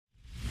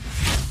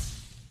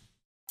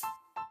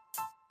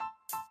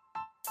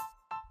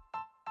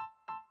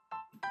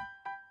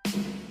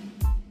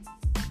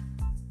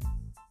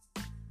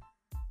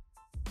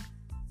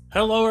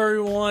Hello,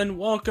 everyone.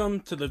 Welcome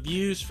to the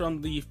Views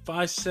from the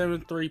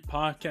 573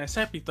 podcast.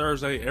 Happy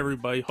Thursday,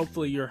 everybody.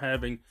 Hopefully, you're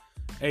having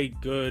a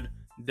good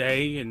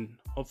day, and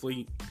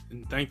hopefully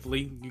and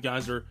thankfully, you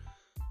guys are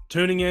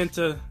tuning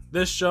into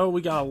this show.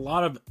 We got a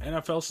lot of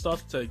NFL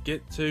stuff to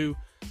get to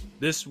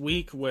this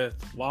week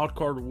with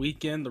Wildcard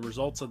Weekend, the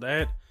results of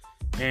that,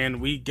 and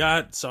we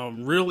got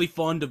some really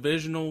fun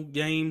divisional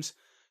games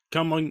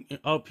coming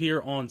up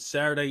here on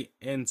Saturday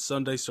and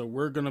Sunday. So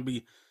we're going to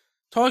be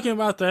talking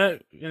about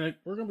that, and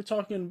we're going to be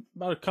talking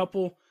about a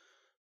couple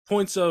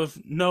points of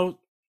note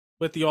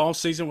with the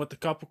offseason with a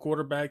couple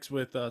quarterbacks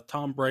with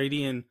Tom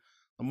Brady and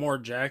Lamar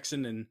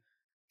Jackson, and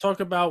talk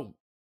about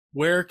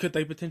where could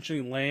they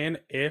potentially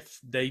land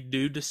if they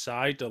do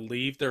decide to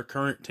leave their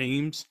current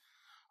teams.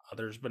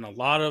 There's been a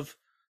lot of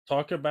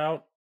talk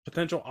about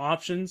potential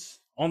options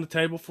on the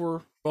table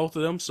for both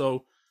of them,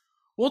 so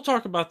we'll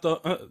talk about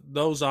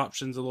those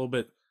options a little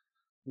bit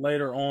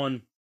later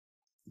on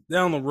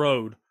down the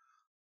road.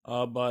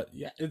 But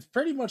yeah, it's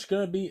pretty much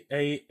going to be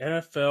a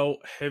NFL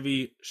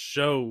heavy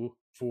show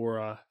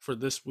for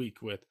this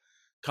week with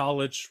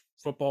college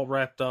football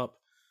wrapped up.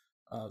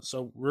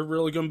 So we're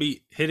really going to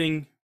be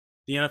hitting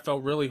the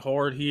NFL really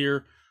hard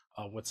here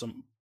with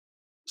some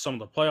of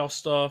the playoff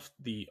stuff,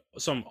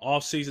 some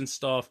offseason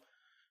stuff,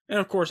 and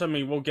of course, I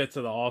mean we'll get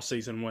to the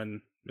offseason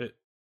when it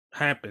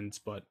happens,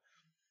 but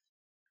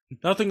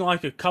nothing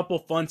like a couple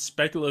fun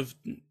speculative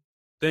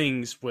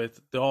things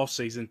with the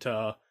offseason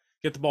to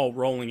get the ball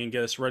rolling and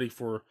get us ready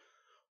for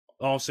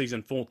off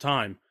season full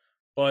time.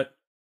 But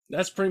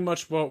that's pretty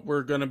much what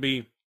we're going to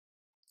be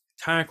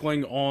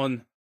tackling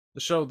on the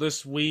show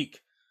this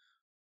week.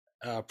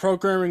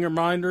 Programming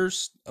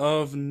reminders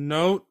of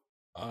note,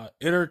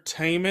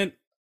 entertainment.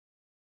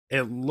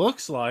 It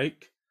looks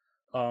like,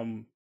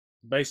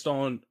 based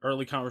on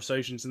early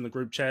conversations in the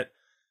group chat,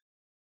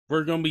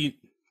 we're going to be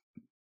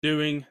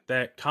doing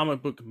that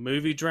comic book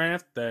movie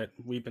draft that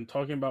we've been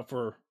talking about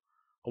for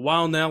a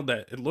while now,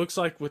 that it looks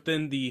like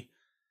within the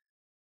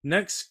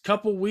next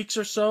couple weeks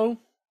or so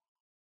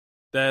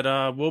that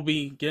we'll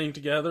be getting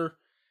together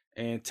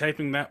and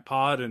taping that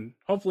pod and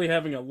hopefully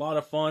having a lot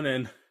of fun,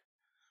 and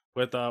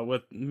with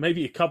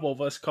maybe a couple of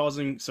us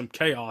causing some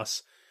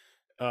chaos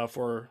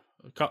for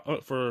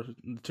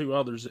the two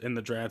others in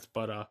the draft.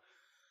 But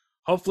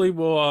hopefully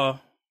we'll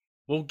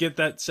get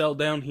that settled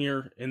down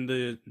here in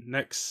the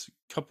next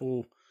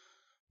couple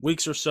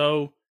weeks or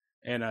so,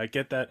 and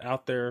get that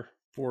out there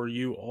for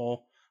you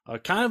all.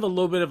 Kind of a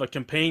little bit of a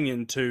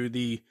companion to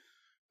the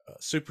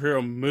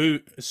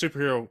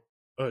superhero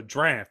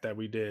draft that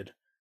we did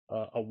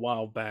a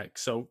while back.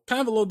 So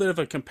kind of a little bit of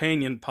a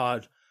companion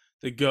pod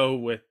to go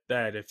with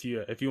that if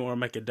you want to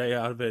make a day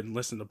out of it and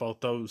listen to both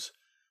those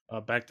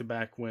back to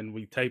back when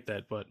we tape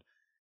that. But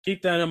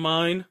keep that in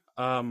mind.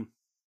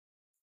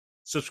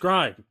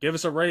 Subscribe, give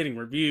us a rating,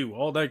 review,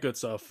 all that good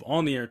stuff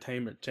on the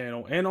entertainment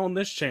channel and on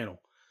this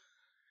channel.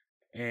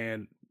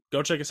 And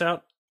go check us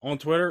out on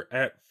Twitter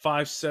at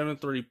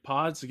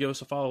 573pods to give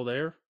us a follow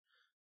there.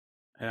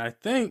 And I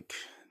think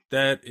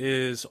that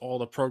is all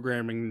the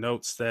programming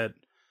notes that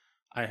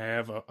I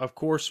have. Of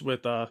course,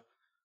 with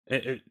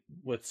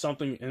with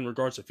something in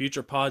regards to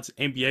future pods,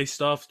 NBA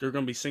stuff, you're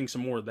going to be seeing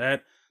some more of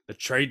that. The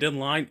trade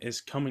deadline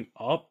is coming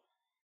up.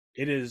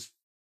 It is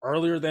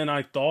earlier than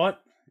I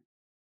thought,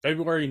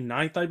 February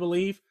 9th, I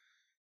believe,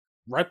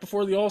 right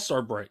before the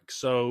All-Star break.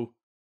 So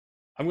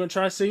I'm going to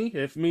try to see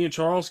if me and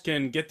Charles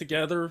can get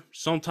together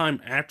sometime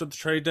after the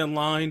trade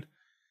deadline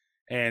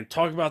and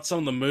talk about some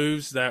of the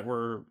moves that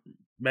were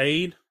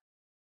made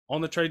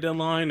on the trade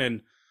deadline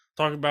and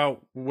talk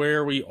about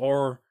where we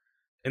are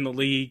in the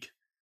league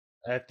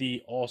at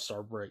the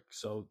All-Star break.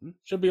 So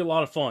should be a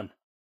lot of fun.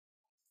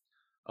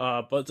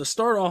 But to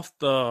start off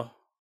the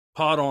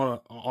pod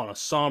on a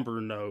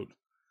somber note,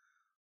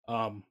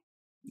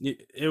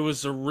 it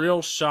was a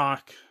real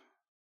shock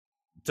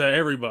to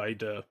everybody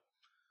to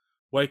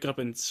wake up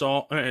and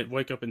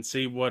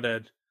see what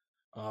had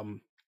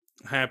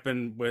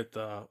happened with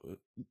of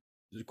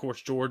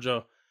course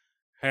Georgia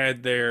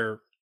had their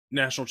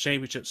national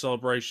championship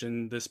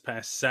celebration this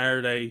past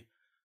Saturday,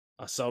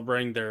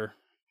 celebrating their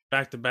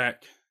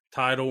back-to-back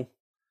title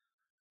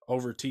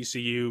over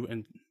TCU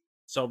and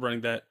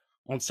celebrating that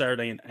on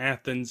Saturday in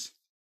Athens.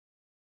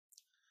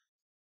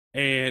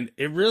 And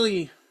it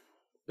really,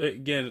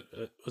 again,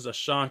 it was a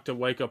shock to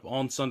wake up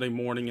on Sunday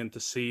morning and to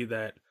see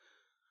that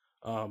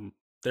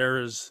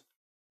there is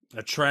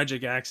a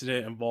tragic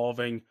accident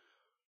involving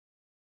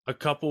a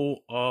couple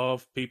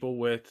of people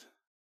with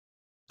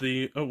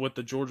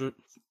the Georgia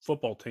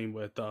football team,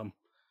 with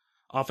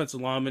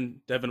offensive lineman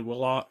Devin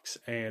Willocks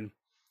and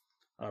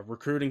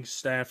recruiting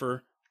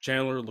staffer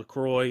Chandler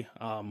LaCroix,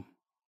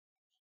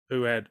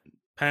 who had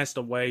passed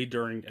away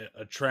during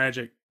a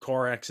tragic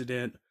car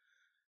accident.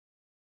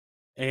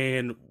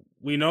 And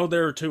we know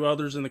there are two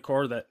others in the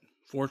car that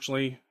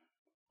fortunately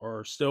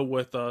are still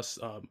with us.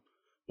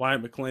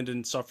 Wyatt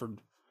McClendon suffered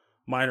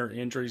minor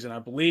injuries, and I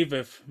believe,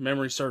 if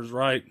memory serves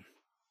right,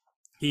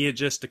 he had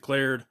just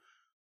declared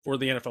for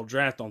the NFL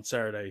draft on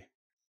Saturday.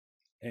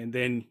 And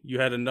then you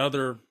had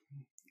another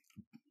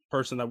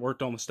person that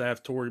worked on the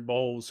staff, Tory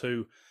Bowles,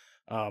 who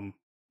um,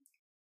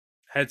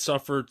 had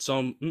suffered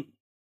some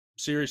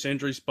serious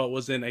injuries but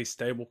was in a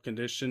stable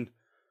condition.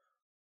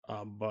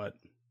 But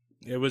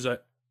it was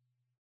a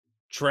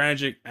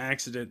tragic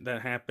accident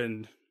that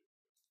happened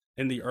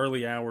in the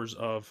early hours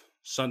of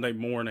Sunday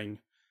morning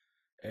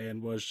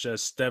and was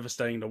just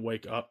devastating to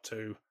wake up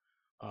to.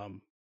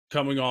 Um,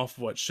 Coming off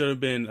what should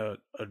have been a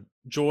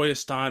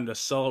joyous time to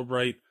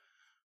celebrate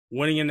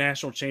winning a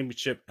national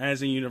championship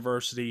as a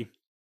university,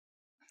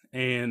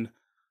 and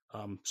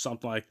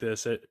something like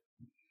this, it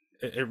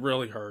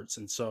really hurts.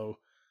 And so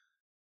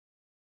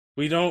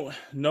we don't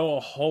know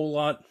a whole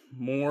lot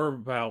more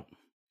about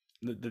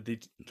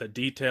the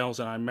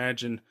details, and I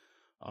imagine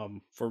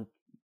for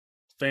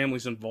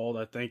families involved,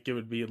 I think it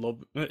would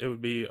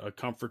be a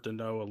comfort to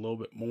know a little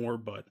bit more.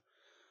 But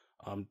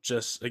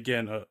just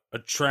again, a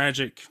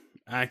tragic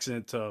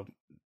accident to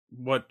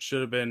what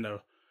should have been a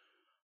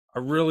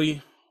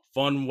really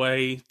fun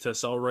way to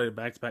celebrate a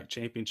back-to-back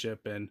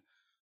championship, and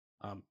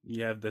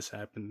you have this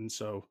happen. And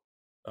so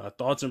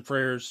thoughts and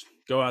prayers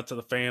go out to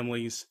the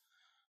families,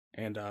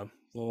 and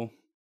we'll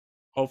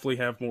hopefully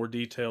have more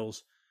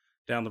details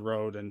down the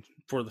road, and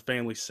for the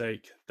family's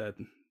sake, that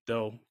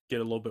they'll get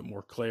a little bit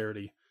more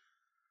clarity.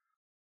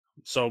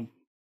 So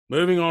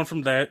moving on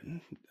from that,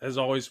 as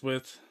always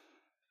with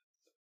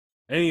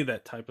any of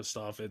that type of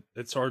stuff,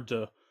 it's hard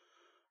to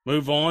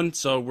move on.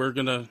 So we're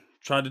going to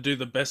try to do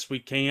the best we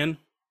can.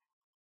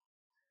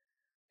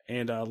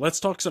 And let's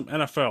talk some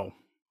NFL.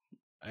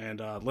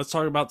 And let's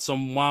talk about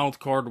some wild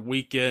card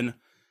weekend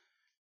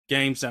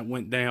games that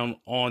went down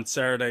on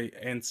Saturday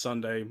and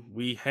Sunday.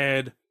 We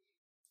had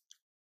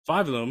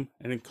 5 of them,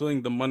 and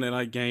including the Monday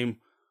night game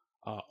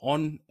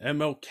on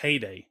MLK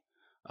Day,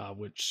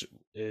 which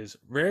is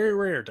very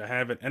rare to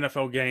have an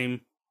NFL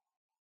game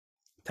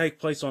take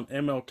place on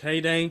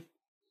MLK Day.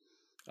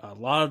 A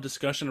lot of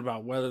discussion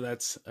about whether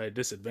that's a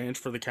disadvantage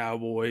for the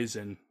Cowboys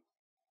and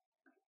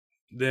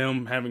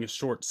them having a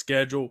short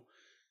schedule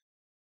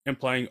and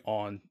playing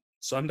on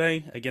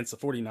Sunday against the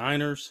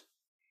 49ers.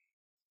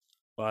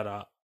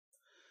 But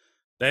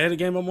they had a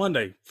game on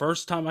Monday.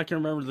 First time I can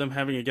remember them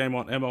having a game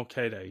on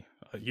MLK Day.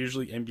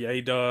 Usually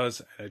NBA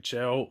does,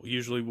 NHL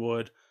usually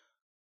would,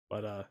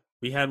 but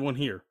we had one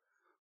here.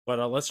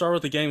 But let's start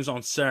with the games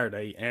on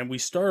Saturday, and we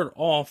started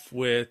off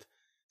with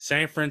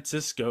San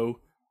Francisco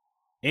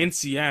and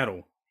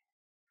Seattle.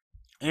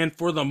 And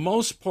for the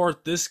most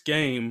part, this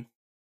game,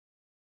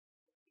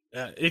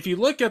 if you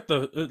look at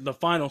the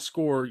final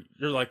score,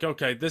 you're like,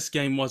 okay, this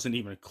game wasn't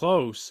even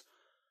close.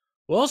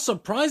 Well,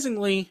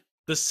 surprisingly,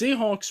 the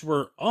Seahawks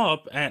were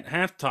up at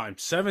halftime,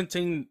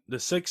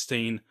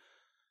 17-16.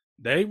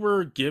 They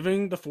were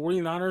giving the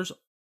 49ers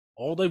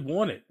all they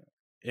wanted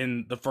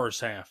in the first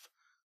half,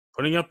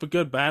 putting up a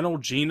good battle.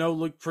 Geno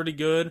looked pretty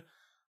good.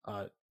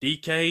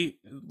 DK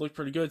looked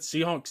pretty good.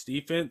 Seahawks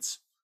defense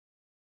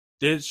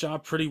did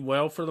job pretty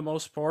well for the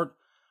most part.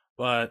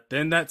 But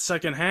then that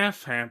second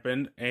half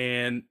happened,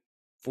 and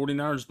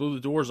 49ers blew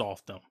the doors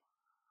off them,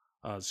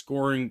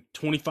 scoring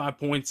 25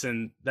 points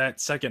in that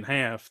second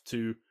half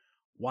to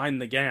widen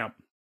the gap.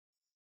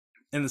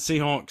 And the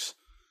Seahawks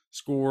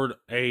scored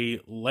a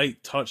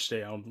late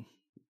touchdown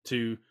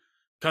to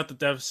cut the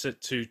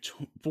deficit to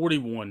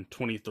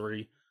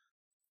 41-23.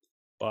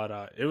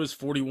 But it was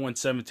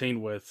 41-17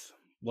 with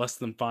less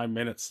than 5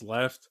 minutes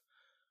left,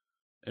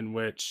 in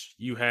which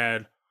you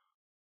had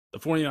the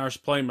 49ers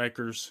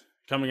playmakers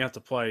coming out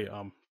to play.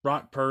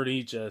 Brock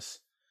Purdy just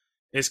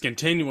is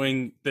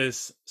continuing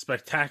this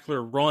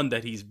spectacular run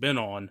that he's been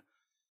on,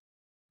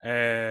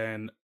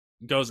 and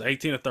goes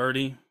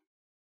 18-30,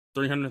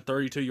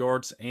 332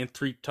 yards and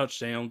 3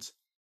 touchdowns.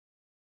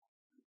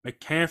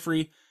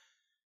 McCaffrey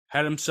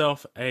had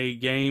himself a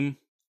game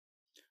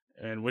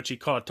in which he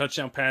caught a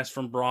touchdown pass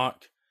from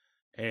Brock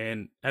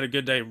and had a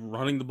good day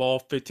running the ball,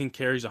 15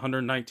 carries,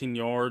 119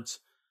 yards.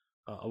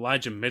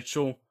 Elijah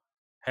Mitchell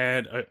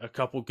had a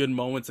couple good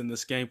moments in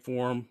this game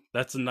for him.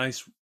 That's a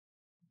nice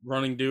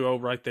running duo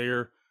right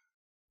there.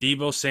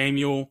 Deebo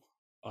Samuel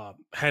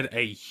had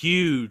a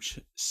huge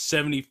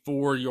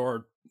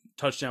 74-yard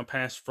touchdown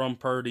pass from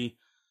Purdy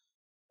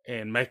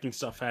and making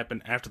stuff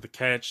happen after the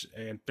catch,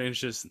 and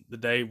finishes the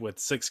day with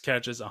 6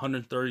 catches,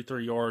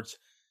 133 yards,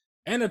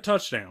 and a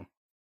touchdown.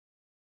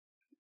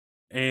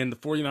 And the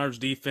 49ers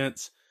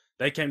defense,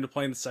 they came to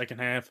play in the second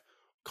half,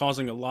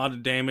 causing a lot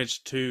of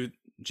damage to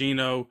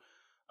Geno,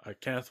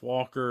 Kenneth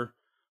Walker.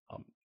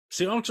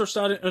 Seahawks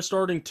are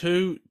starting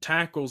 2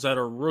 tackles that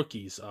are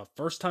rookies.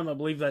 First time I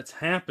believe that's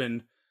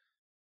happened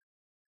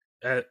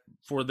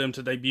for them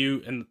to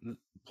debut in the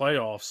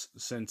playoffs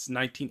since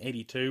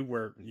 1982,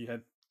 where you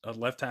had a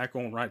left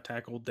tackle and right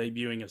tackle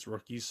debuting as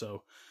rookies.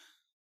 So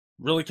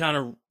really kind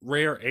of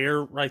rare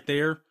air right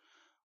there.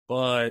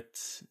 But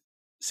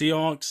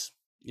Seahawks,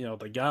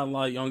 they got a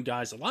lot of young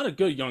guys, a lot of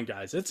good young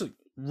guys. It's a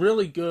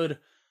really good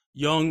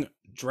young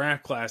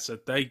draft class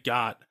that they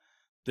got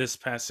this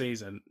past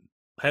season,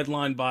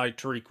 headlined by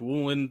Tariq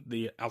Woolen,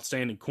 the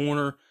outstanding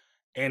corner,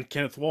 and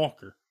Kenneth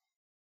Walker.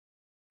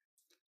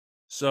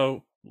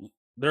 So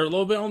they're a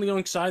little bit on the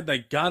young side. They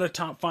got a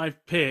top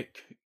 5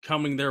 pick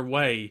coming their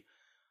way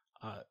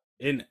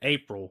in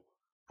April,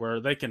 where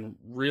they can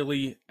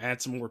really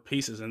add some more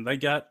pieces. And they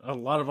got a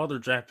lot of other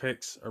draft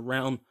picks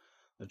around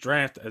the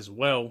draft as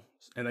well.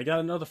 And they got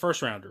another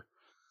first rounder.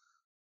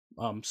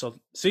 So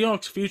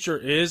Seahawks' future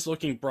is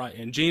looking bright.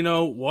 And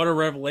Geno, what a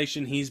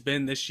revelation he's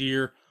been this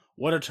year.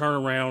 What a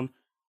turnaround.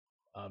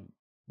 Um,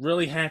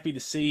 really happy to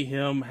see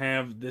him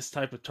have this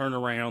type of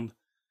turnaround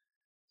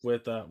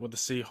with the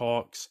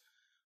Seahawks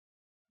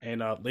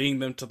and leading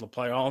them to the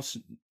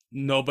playoffs.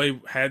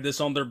 Nobody had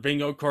this on their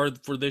bingo card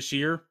for this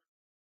year.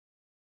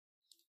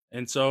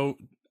 And so,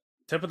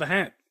 tip of the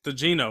hat to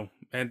Geno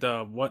and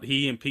what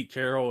he and Pete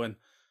Carroll and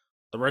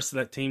the rest of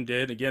that team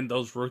did. Again,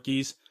 those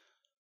rookies,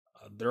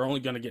 they're only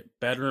going to get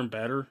better and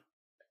better,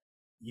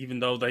 even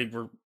though they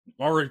were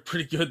already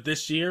pretty good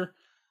this year.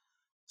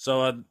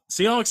 So,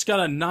 Seahawks got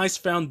a nice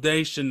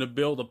foundation to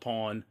build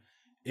upon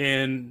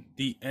in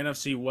the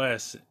NFC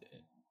West,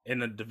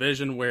 in a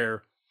division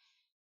where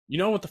you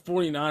know what the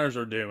 49ers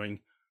are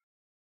doing.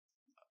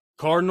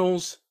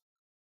 Cardinals,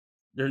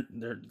 they're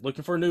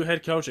looking for a new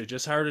head coach. They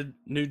just hired a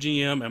new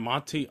GM, and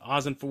Monty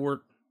Ossenfort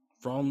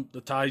from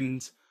the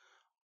Titans,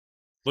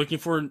 looking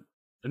for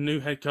a new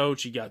head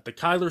coach. You got the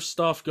Kyler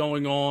stuff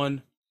going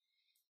on.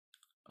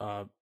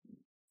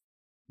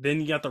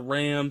 Then you got the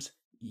Rams.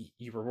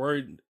 You were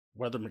worried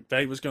whether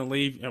McVay was going to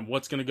leave and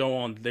what's going to go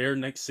on there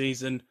next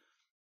season.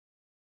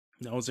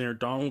 Is Aaron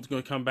Donald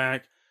going to come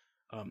back?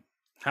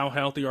 How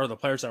healthy are the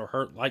players that were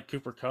hurt, like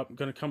Cooper Kupp,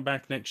 going to come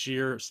back next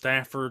year?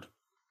 Stafford,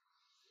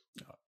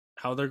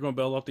 how they're going to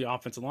build up the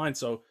offensive line.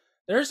 So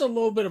there's a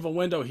little bit of a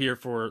window here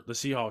for the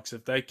Seahawks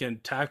if they can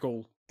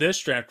tackle this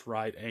draft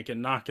right and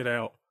can knock it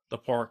out the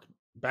park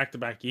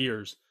back-to-back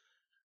years,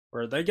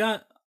 where they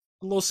got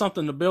a little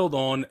something to build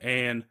on.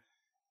 And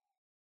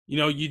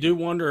you do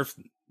wonder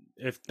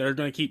if they're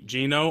going to keep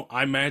Geno.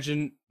 I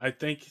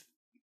think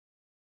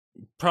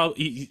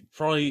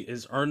probably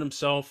has earned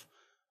himself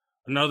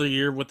another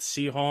year with the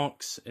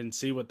Seahawks and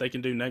see what they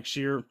can do next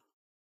year.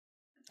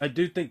 I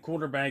do think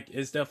quarterback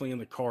is definitely in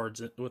the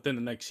cards within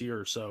the next year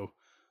or so.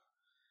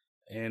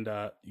 And,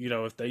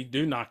 if they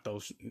do knock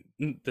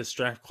this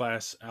draft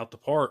class out the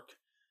park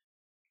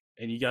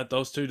and you got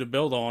those two to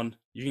build on,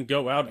 you can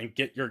go out and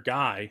get your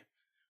guy,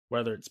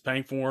 whether it's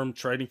paying for him,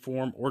 trading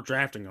for him, or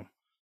drafting him.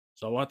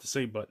 So I'll have to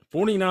see. But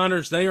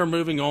 49ers, they are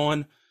moving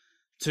on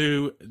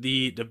to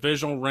the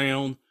divisional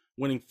round,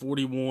 winning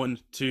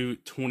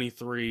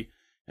 41-23.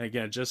 And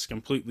again, just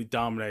completely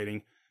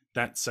dominating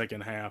that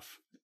second half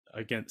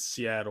against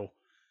Seattle.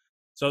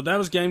 So that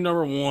was game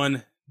number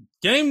 1.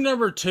 Game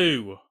number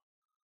 2,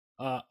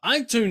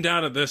 I tuned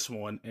out of this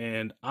one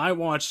and I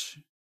watched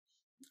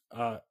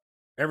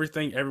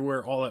Everything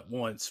Everywhere All at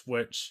Once,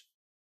 which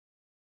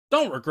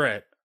don't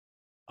regret.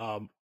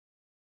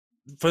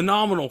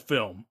 Phenomenal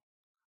film.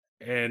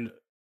 And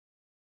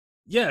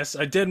yes,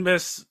 I did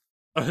miss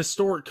a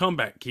historic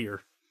comeback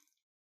here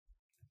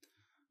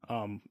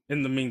in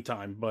the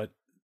meantime, but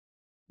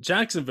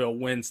Jacksonville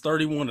wins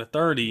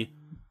 31-30,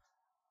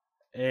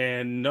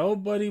 and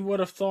nobody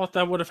would have thought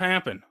that would have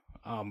happened.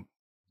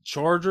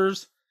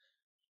 Chargers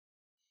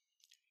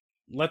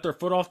let their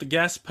foot off the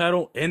gas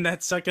pedal in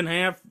that second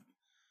half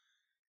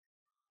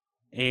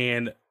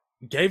and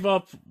gave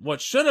up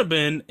what should have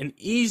been an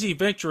easy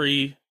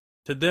victory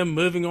to them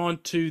moving on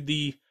to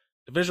the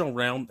divisional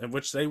round, in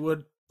which they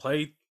would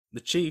play the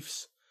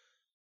Chiefs.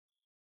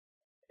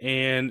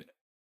 And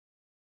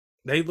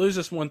they lose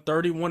this one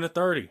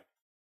 31-30.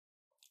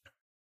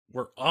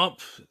 We're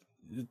up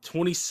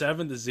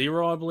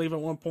 27-0, I believe,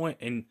 at one point,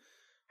 and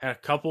had a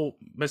couple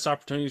missed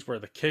opportunities where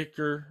the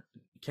kicker,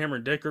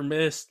 Cameron Dicker,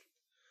 missed.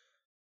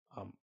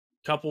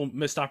 Couple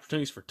missed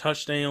opportunities for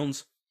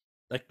touchdowns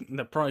that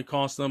probably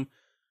cost them.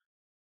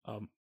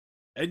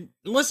 And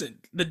listen,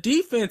 the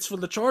defense for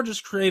the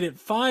Chargers created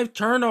 5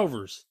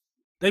 turnovers.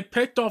 They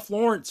picked off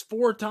Lawrence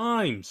 4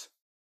 times.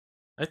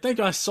 I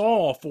think I saw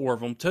all 4 of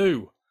them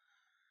too.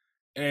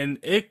 And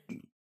if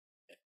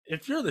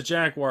you're the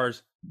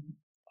Jaguars,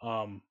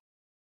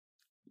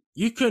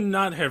 you could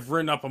not have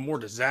written up a more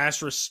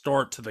disastrous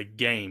start to the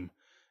game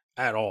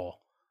at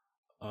all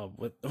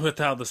with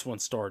how this one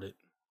started.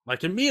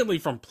 Like immediately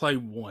from play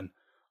 1,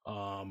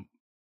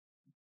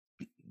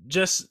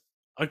 just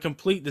a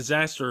complete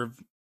disaster of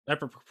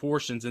epic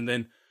proportions, and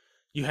then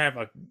you have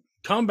a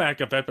comeback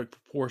of epic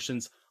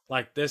proportions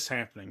like this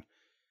happening.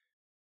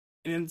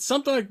 And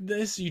something like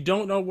this, you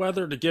don't know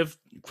whether to give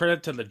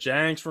credit to the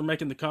Jags for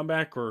making the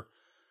comeback or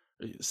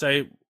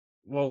say,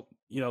 well,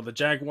 the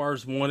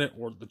Jaguars won it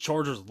or the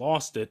Chargers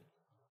lost it.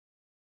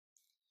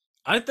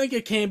 I think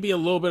it can be a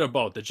little bit of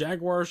both. The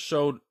Jaguars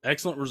showed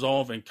excellent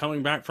resolve in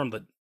coming back from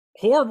the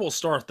horrible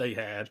start they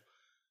had,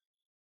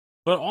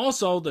 but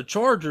also the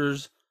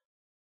Chargers,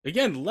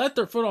 again, let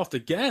their foot off the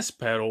gas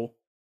pedal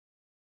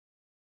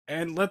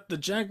and let the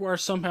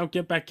Jaguars somehow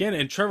get back in.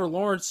 And Trevor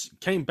Lawrence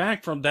came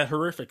back from that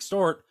horrific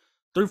start,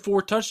 threw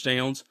 4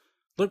 touchdowns,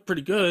 looked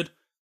pretty good.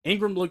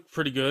 Ingram looked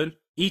pretty good.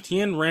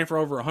 Etienne ran for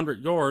over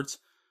 100 yards.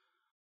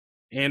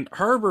 And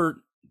Herbert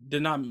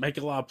did not make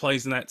a lot of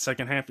plays in that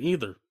second half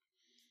either.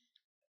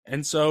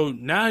 And so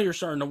now you're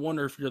starting to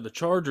wonder if you're the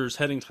Chargers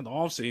heading to the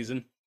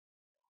offseason,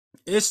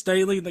 is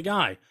Staley the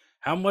guy?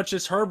 How much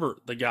is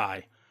Herbert the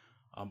guy?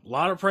 A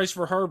lot of praise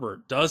for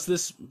Herbert. Does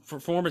this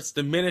performance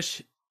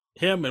diminish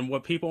him and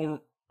what people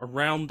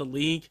around the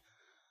league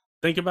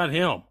think about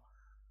him?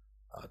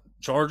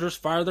 Chargers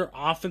fire their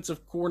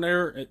offensive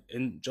coordinator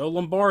in Joe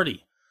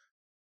Lombardi.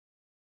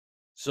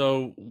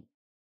 So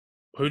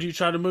who do you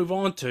try to move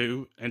on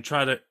to and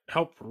try to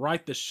help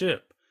right the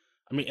ship?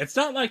 I mean, it's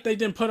not like they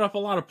didn't put up a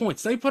lot of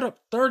points. They put up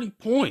 30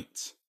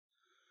 points.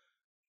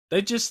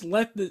 They just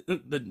let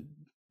the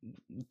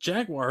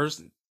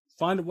Jaguars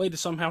find a way to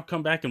somehow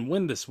come back and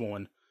win this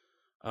one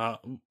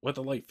with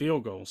a late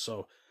field goal.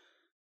 So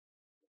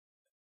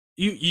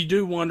you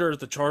do wonder if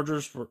the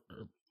Chargers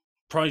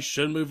probably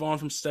should move on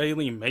from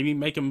Staley and maybe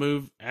make a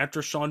move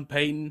after Sean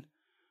Payton.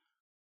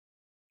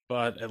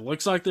 But it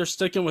looks like they're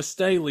sticking with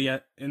Staley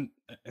in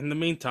the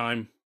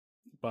meantime.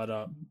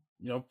 But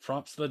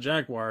props to the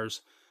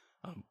Jaguars,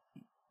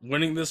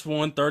 winning this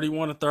one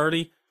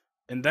 31-30,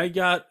 and they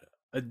got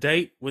a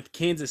date with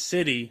Kansas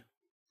City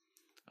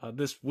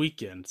this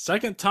weekend.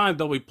 Second time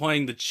they'll be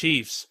playing the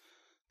Chiefs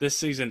this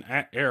season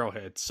at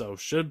Arrowhead, so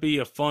should be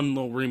a fun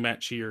little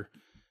rematch here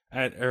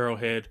at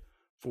Arrowhead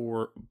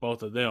for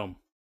both of them.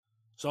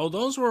 So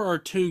those were our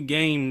two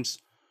games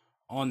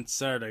on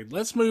Saturday.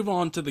 Let's move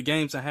on to the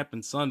games that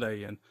happened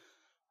Sunday. And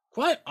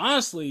quite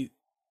honestly,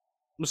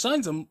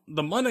 besides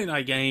the Monday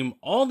night game,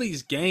 all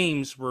these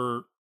games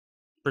were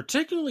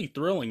particularly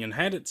thrilling and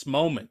had its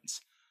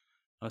moments.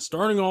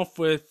 Starting off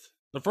with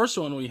the first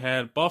one, we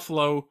had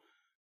Buffalo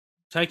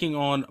taking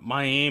on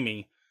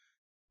Miami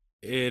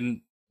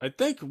in, I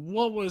think,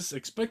 what was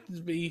expected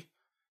to be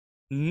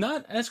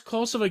not as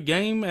close of a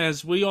game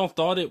as we all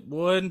thought it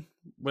would,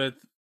 with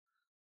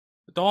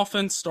the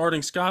Dolphins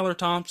starting Skylar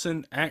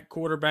Thompson at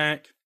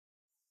quarterback.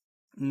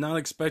 Not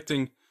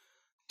expecting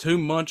too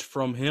much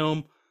from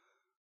him.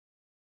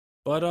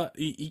 But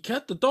he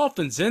kept the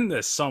Dolphins in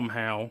this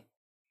somehow.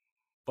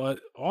 But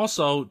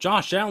also,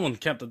 Josh Allen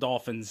kept the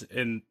Dolphins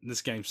in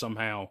this game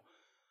somehow.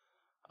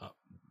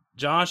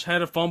 Josh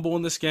had a fumble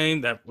in this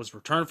game that was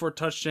returned for a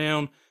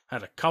touchdown.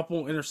 Had a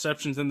couple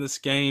interceptions in this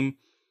game.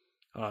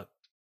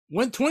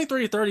 Went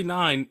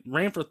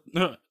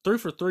 23-39, threw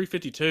for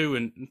 352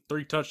 and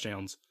 3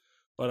 touchdowns.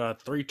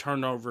 But 3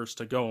 turnovers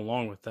to go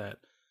along with that.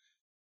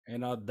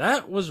 And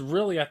that was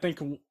really, I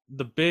think,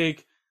 the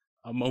big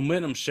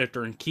momentum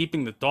shifter in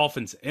keeping the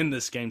Dolphins in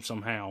this game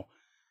somehow.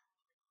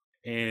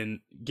 And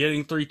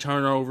getting 3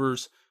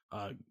 turnovers,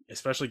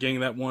 especially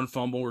getting that one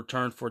fumble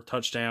returned for a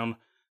touchdown,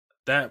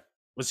 that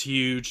was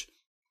huge.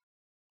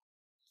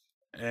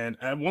 And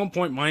at one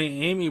point,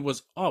 Miami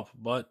was up,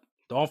 but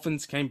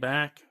Dolphins came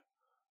back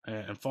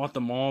and fought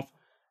them off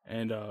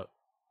and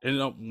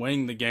ended up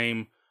winning the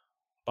game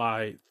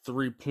by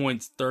 3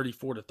 points,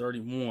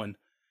 34-31.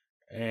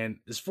 And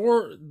as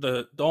for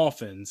the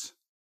Dolphins,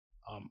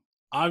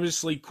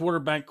 obviously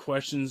quarterback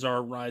questions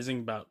are rising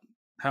about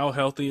how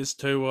healthy is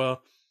Tua.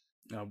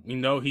 We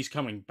know he's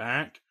coming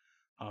back,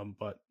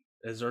 but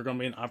is there going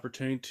to be an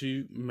opportunity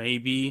to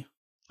maybe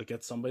look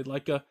at somebody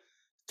like a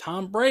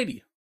Tom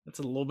Brady? That's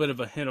a little bit of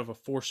a hint of a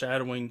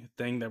foreshadowing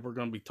thing that we're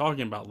going to be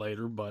talking about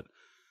later, but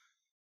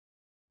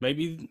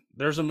maybe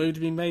there's a move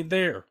to be made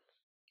there.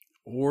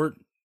 Or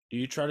do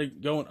you try to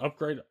go and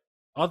upgrade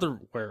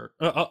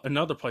in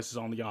other places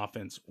on the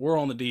offense or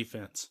on the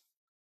defense?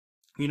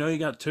 You know, you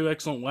got 2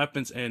 excellent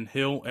weapons in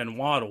Hill and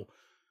Waddle.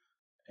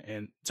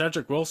 And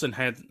Cedric Wilson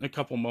had a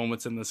couple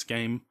moments in this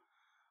game.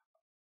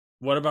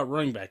 What about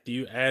running back? Do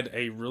you add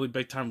a really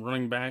big-time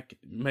running back?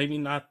 Maybe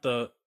not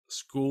the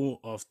school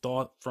of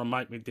thought from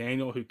Mike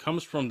McDaniel, who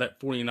comes from that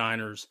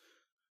 49ers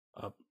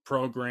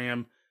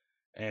program,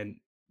 and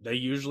they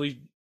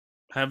usually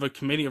have a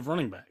committee of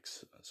running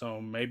backs.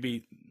 So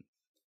maybe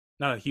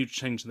not a huge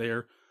change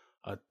there.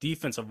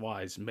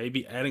 Defensive-wise,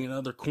 maybe adding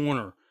another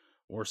corner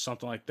or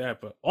something like that.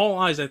 But all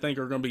eyes, I think,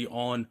 are going to be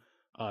on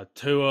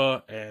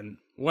Tua and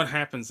what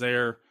happens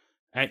there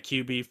at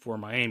QB for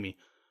Miami.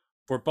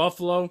 For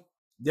Buffalo,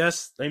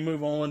 yes, they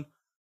move on.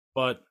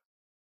 But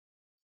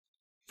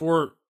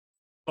for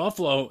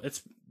Buffalo,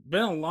 it's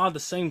been a lot of the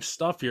same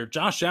stuff here.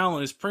 Josh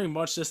Allen is pretty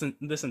much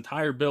this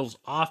entire Bills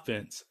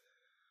offense,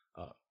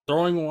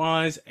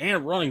 throwing-wise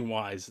and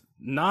running-wise.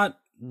 Not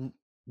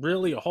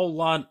really a whole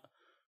lot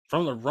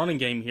from the running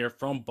game here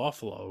from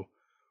Buffalo,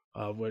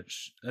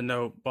 which I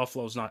know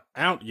Buffalo's not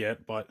out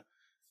yet, but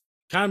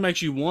kind of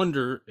makes you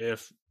wonder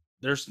if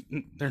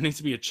there needs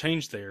to be a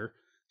change there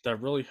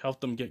that really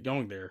helped them get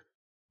going there.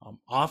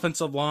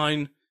 Offensive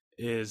line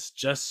is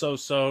just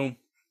so,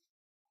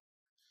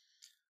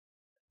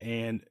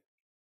 and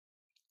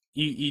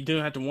you do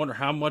have to wonder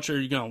how much are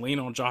you going to lean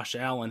on Josh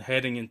Allen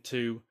heading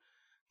into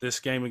this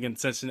game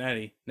against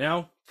Cincinnati.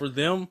 Now, for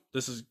them,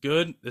 this is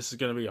good. This is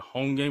going to be a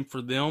home game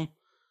for them,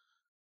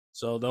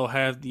 so they'll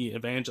have the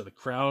advantage of the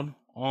crowd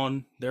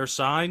on their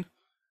side.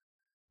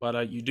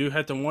 But you do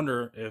have to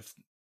wonder if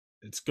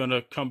it's going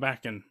to come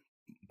back and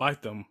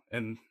bite them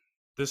in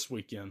this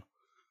weekend.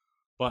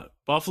 But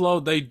Buffalo,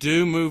 they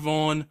do move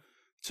on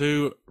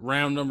to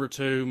round number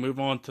 2,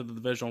 move on to the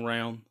divisional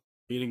round,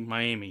 beating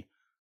Miami.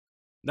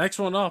 Next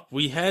one up,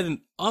 we had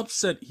an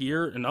upset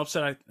here, an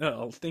upset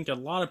I think a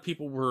lot of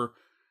people were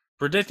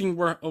predicting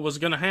what was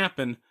going to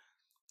happen.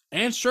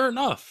 And sure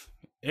enough,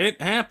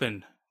 it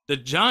happened. The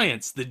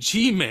Giants, the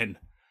G-Men,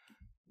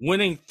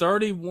 winning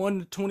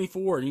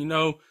 31-24. You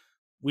know,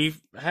 we've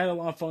had a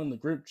lot of fun in the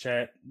group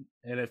chat.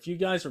 And if you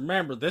guys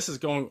remember, this is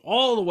going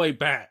all the way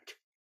back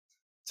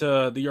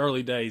to the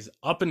early days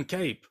up in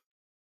Cape,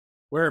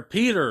 where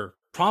Peter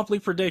promptly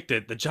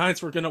predicted the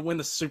Giants were going to win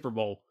the Super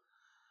Bowl.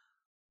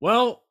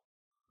 Well,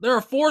 they're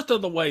a fourth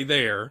of the way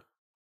there,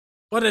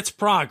 but it's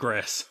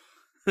progress.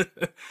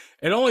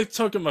 It only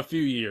took him a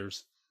few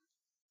years.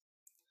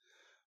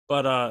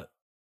 But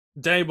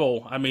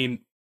Dable, I mean,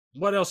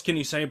 what else can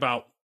you say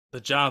about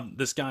the job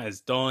this guy has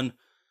done?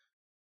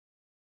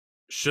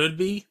 Should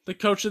be the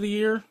coach of the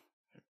year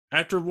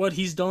after what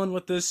he's done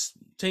with this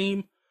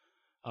team,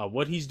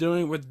 what he's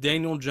doing with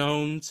Daniel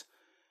Jones,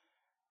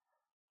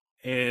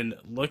 and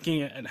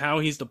looking at how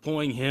he's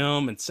deploying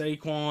him and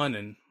Saquon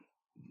and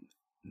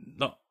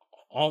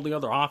all the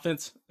other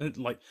offense.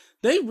 Like,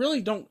 they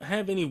really don't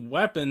have any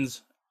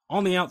weapons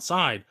on the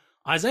outside.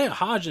 Isaiah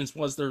Hodgins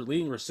was their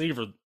leading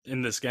receiver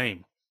in this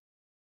game.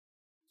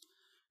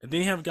 And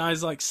then you have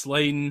guys like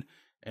Slayton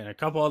and a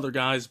couple other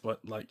guys,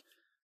 but like,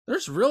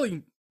 there's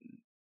really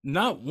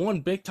not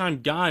one big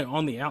time guy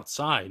on the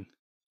outside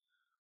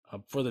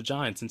for the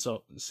Giants. And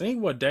so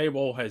seeing what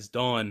Daboll has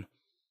done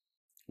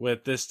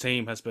with this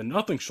team has been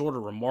nothing short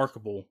of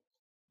remarkable.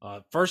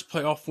 First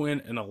playoff win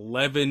in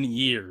 11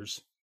 years.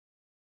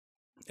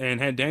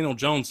 And had Daniel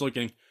Jones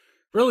looking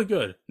really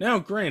good. Now,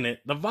 granted,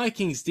 the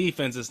Vikings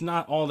defense is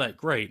not all that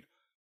great.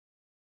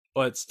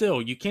 But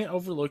still, you can't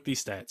overlook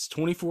these stats.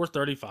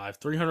 24-35,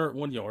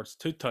 301 yards,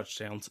 2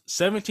 touchdowns,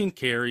 17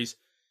 carries,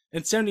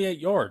 and 78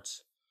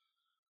 yards.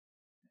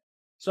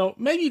 So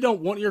maybe you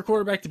don't want your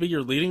quarterback to be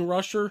your leading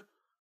rusher.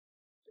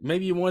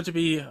 Maybe you want it to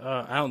be,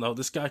 I don't know,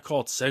 this guy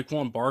called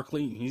Saquon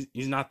Barkley.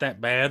 He's not that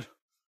bad,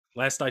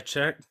 last I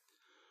checked.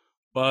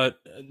 But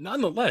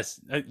nonetheless,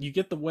 you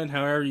get the win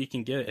however you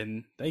can get it,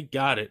 and they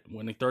got it,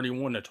 winning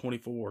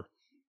 31-24.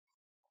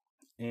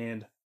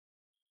 And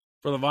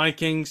for the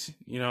Vikings,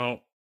 you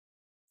know,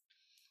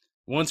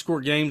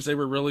 one-score games, they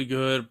were really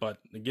good, but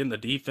again, the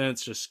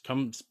defense just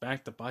comes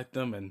back to bite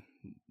them and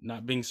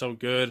not being so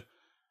good.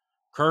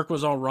 Kirk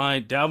was all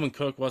right. Dalvin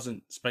Cook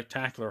wasn't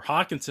spectacular.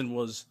 Hawkinson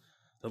was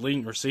the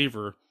leading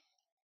receiver.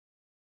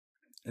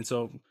 And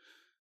so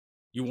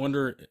you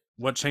wonder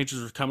what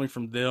changes are coming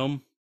from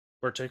them,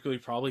 particularly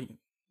probably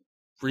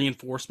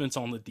reinforcements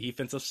on the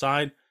defensive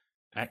side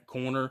at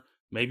corner,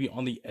 maybe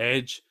on the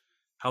edge,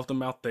 help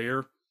them out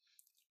there.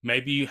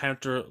 Maybe you have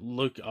to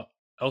look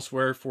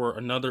elsewhere for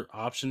another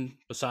option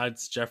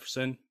besides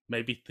Jefferson.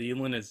 Maybe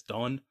Thielen is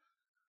done.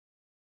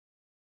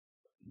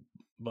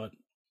 But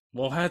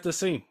we'll have to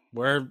see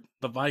where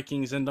the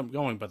Vikings end up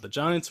going. But the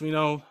Giants, we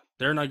know,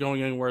 they're not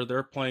going anywhere.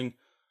 They're playing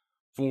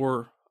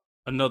for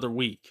another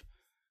week.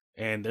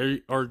 And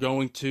they are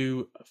going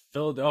to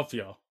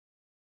Philadelphia to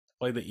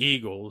play the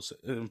Eagles,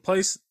 in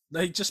place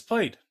they just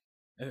played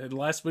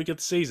last week of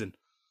the season.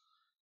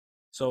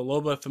 So a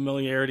little bit of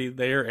familiarity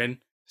there. And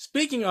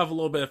speaking of a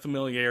little bit of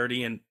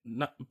familiarity and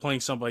not playing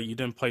somebody you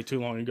didn't play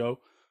too long ago,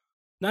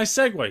 nice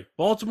segue.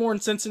 Baltimore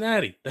and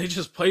Cincinnati. They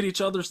just played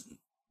each other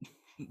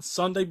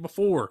Sunday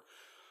before.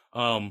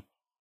 And,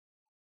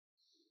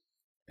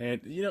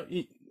 you know,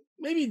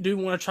 maybe you do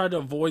want to try to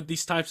avoid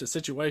these types of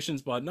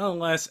situations, but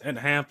nonetheless, it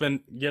happened.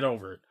 Get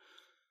over it.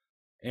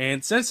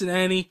 And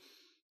Cincinnati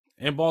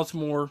and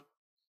Baltimore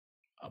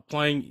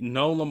playing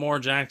no Lamar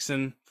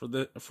Jackson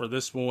for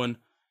this one.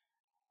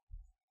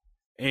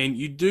 And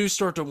you do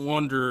start to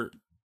wonder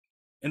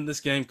in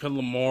this game, could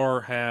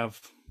Lamar have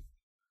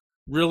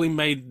really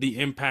made the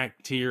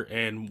impact here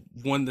and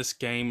won this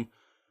game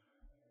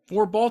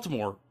for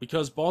Baltimore?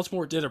 Because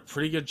Baltimore did a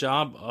pretty good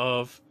job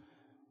of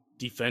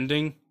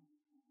defending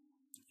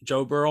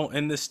Joe Burrow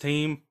and this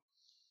team.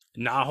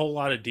 Not a whole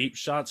lot of deep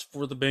shots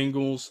for the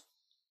Bengals.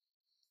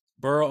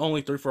 Burrow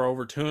only threw for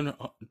over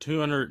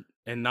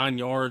 209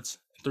 yards,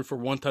 threw for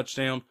 1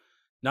 touchdown.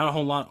 Not a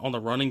whole lot on the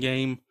running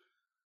game.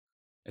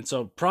 And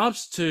so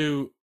props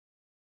to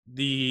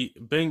the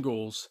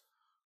Bengals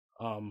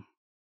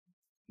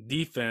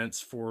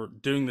defense for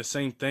doing the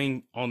same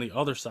thing on the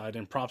other side,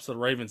 and props to the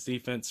Ravens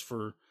defense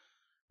for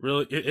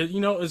really,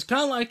 it's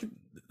kind of like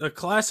a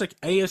classic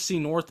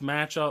AFC North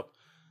matchup.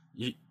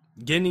 You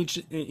getting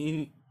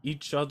in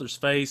each other's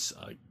face,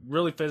 a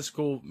really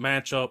physical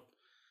matchup,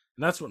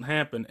 and that's what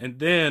happened. And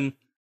then,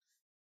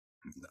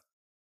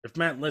 if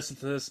Matt listened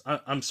to this,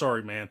 I'm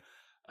sorry, man.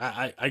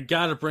 I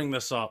got to bring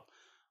this up.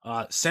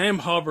 Sam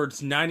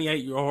Hubbard's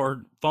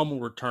 98-yard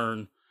fumble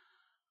return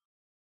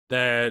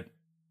that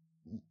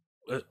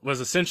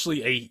was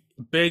essentially a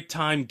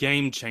big-time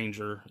game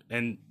changer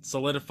and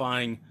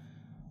solidifying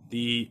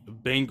the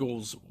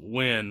Bengals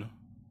win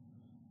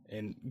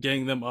and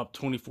getting them up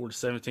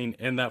 24-17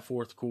 in that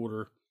fourth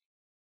quarter.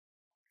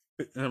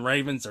 the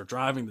Ravens are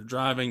driving.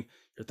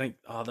 You're thinking,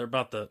 oh, they're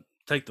about to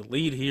take the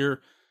lead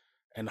here,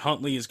 and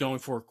Huntley is going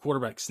for a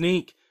quarterback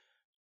sneak,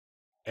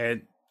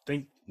 and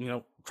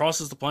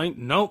crosses the plane.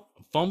 Nope,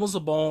 fumbles the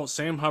ball.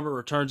 Sam Hubbard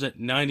returns it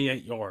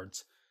 98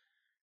 yards.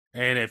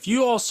 And if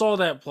you all saw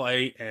that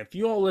play, and if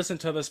you all listen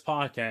to this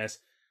podcast,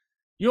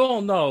 you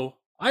all know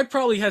I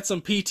probably had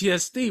some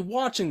PTSD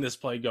watching this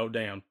play go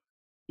down,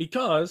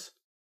 because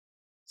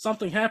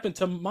something happened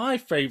to my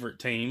favorite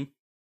team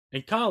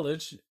in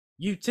college,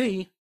 UT,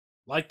 in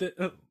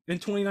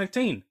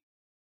 2019.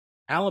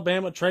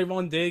 Alabama,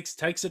 Trayvon Diggs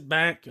takes it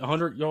back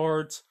 100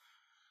 yards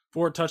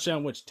for a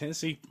touchdown, which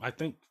Tennessee, I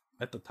think,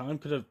 at the time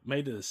could have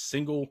made it a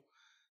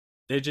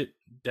single-digit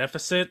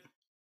deficit.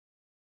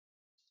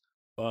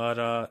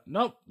 But,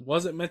 nope,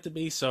 wasn't meant to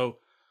be. So,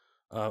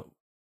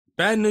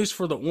 bad news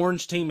for the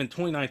Orange team in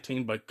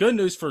 2019, but good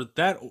news for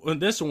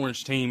this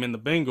Orange team and the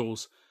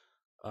Bengals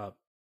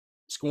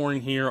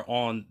scoring here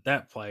on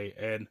that play.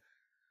 And,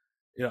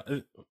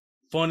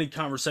 funny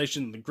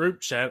conversation in the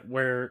group chat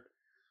where,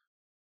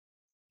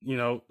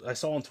 I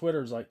saw on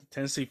Twitter, it's like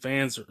Tennessee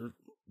fans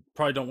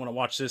probably don't want to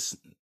watch this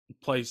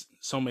play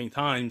so many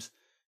times.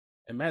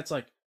 And Matt's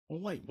like, well,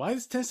 wait, why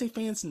does Tennessee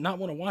fans not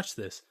want to watch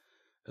this?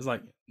 It's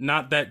like,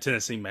 not that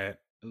Tennessee, Matt.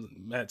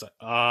 Matt's like,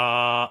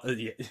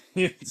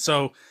 yeah.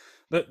 So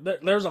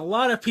there's a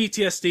lot of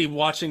PTSD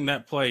watching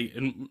that play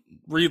and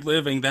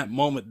reliving that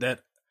moment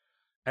that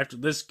after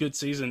this good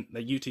season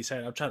that UT's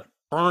had, I'm trying to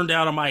burned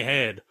out of my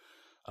head,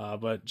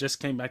 but just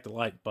came back to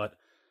light. But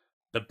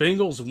the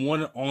Bengals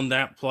won on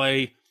that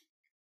play.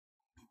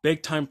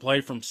 Big time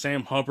play from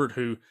Sam Hubbard,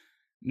 who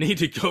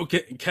needed to go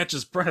catch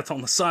his breath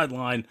on the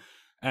sideline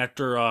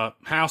after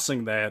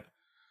housing that.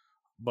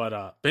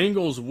 But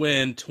Bengals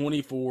win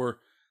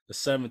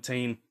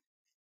 24-17.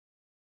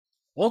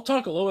 We'll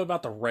talk a little bit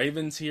about the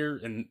Ravens here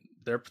and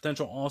their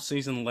potential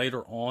offseason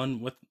later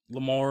on with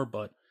Lamar,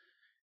 but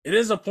it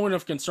is a point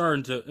of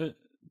concern to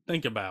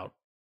think about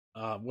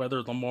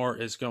whether Lamar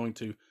is going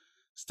to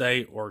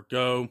stay or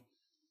go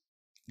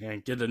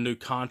and get a new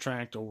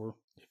contract, or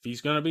if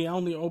he's going to be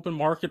on the open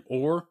market,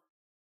 or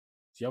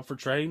is he up for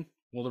trade?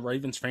 Will the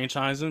Ravens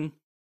franchise him?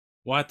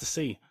 We'll have to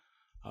see.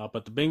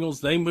 But the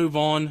Bengals, they move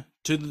on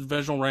to the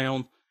divisional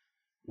round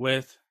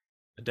with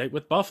a date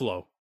with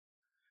Buffalo.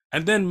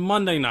 And then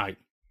Monday night,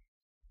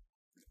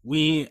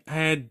 we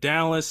had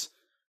Dallas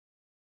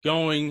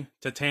going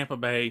to Tampa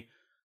Bay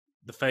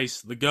to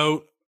face the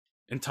GOAT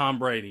and Tom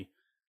Brady.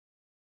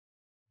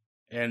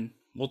 And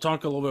we'll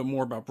talk a little bit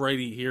more about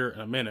Brady here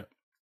in a minute.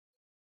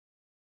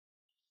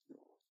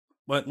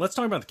 But let's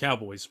talk about the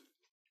Cowboys.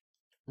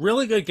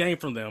 Really good game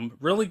from them.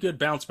 Really good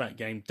bounce back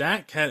game.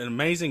 Dak had an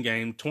amazing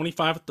game.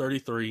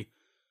 25-33,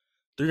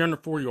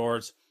 304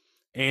 yards,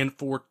 and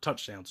 4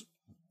 touchdowns.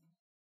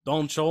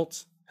 Dalton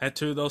Schultz had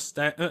 2 of those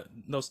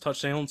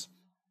touchdowns.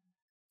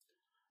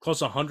 Close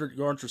to 100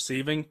 yards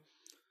receiving.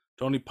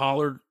 Tony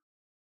Pollard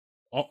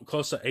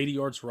close to 80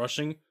 yards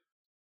rushing.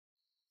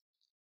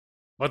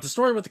 But the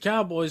story with the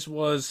Cowboys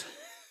was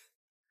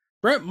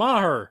Brett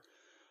Maher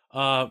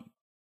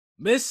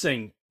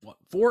missing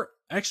 4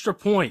 extra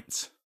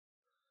points.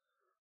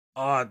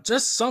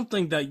 Just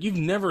something that you've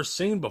never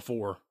seen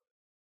before.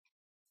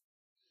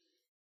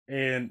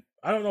 And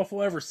I don't know if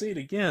we'll ever see it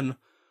again,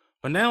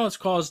 but now it's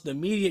caused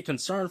immediate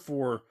concern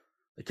for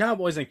the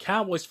Cowboys and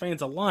Cowboys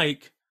fans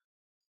alike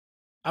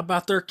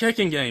about their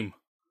kicking game.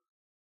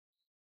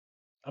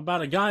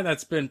 About a guy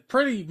that's been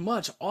pretty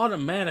much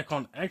automatic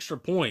on extra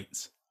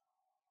points.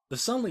 The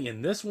Sunday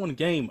in this one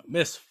game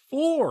missed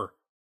 4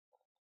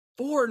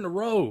 in a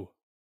row.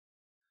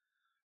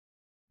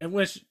 In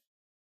which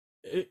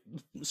the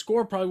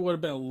score probably would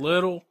have been a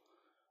little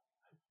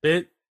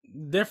bit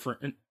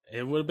different.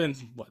 It would have been,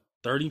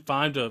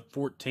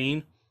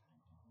 35-14.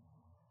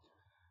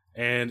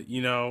 And,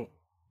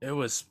 it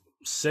was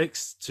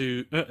 6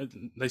 to,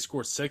 they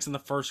scored 6 in the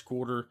first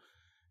quarter,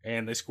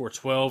 and they scored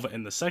 12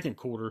 in the second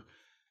quarter.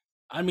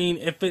 I mean,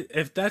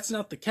 if that's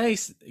not the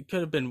case, it could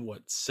have been,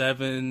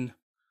 7,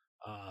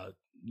 I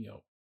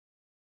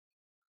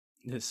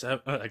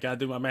gotta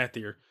do my math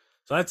here.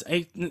 So that's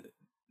 8,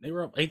 they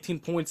were up 18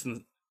 points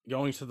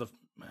going to the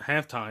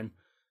halftime.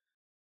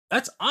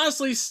 That's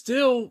honestly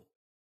still,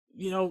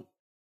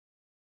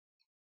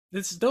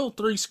 it's still a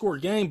 3-score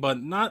game,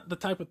 but not the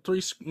type of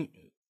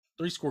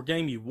 3-score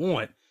game you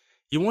want.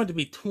 You want it to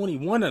be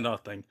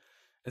 21-0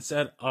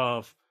 instead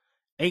of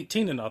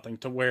 18-0,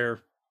 to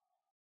where,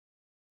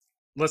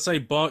 let's say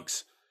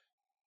Bucks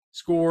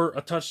score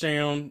a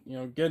touchdown,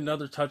 get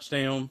another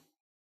touchdown,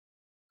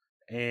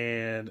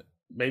 and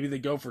maybe they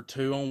go for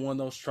 2 on one of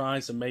those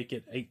tries and make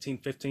it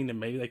 18-15, and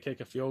maybe they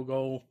kick a field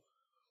goal,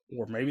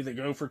 or maybe they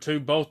go for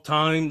 2 both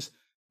times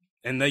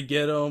and they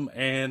get them,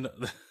 and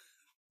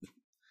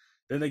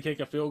then they kick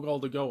a field goal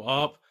to go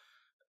up.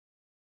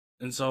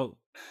 And so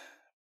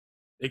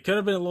it could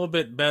have been a little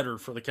bit better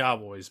for the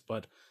Cowboys,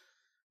 but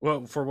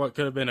for what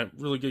could have been a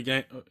really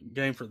good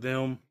game for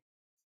them,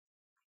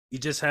 you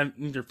just have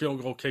your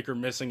field goal kicker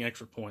missing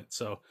extra points.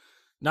 So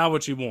not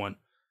what you want.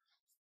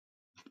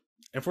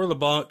 And for the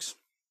Bucks,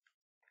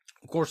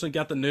 course, we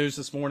got the news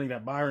this morning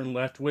that Byron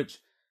left, which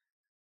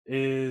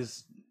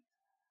is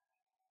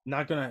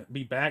not going to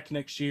be back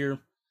next year.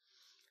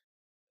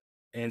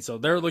 And so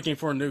they're looking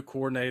for a new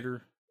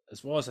coordinator,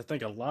 as well as I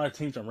think a lot of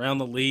teams around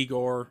the league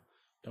are.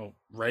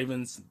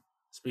 Ravens,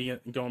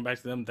 going back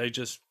to them, they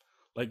just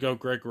let go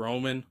Greg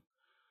Roman.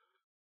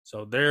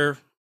 So they're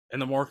in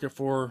the market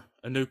for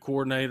a new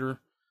coordinator.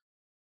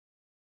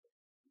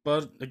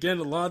 But again,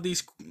 a lot of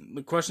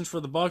the questions for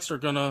the Bucs are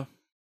going to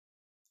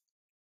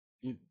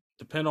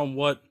depend on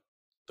what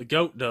the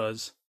GOAT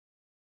does.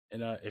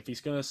 And if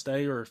he's going to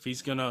stay or if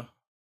he's going to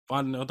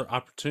find another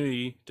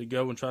opportunity to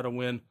go and try to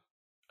win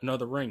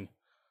another ring.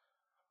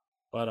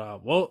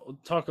 But we'll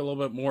talk a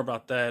little bit more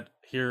about that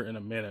here in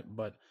a minute.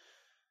 But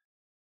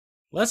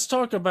let's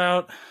talk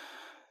about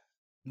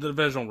the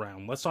divisional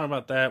round. Let's talk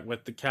about that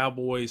with the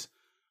Cowboys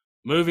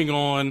moving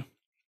on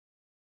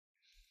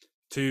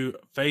to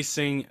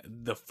facing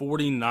the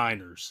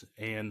 49ers.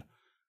 And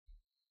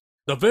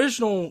the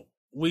divisional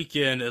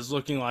weekend is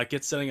looking like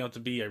it's setting up to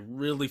be a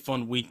really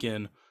fun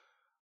weekend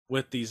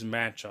with these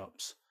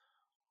matchups.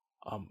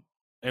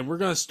 And we're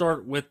going to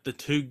start with the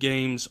two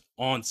games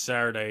on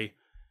Saturday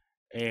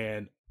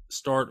and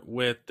start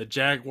with the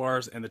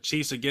Jaguars and the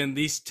Chiefs. Again,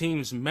 these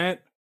teams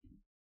met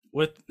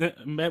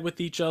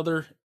with each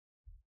other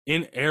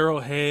in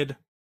Arrowhead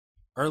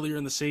earlier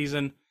in the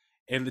season,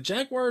 and the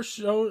Jaguars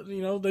showed,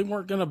 they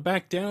weren't going to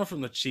back down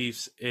from the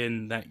Chiefs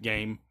in that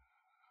game.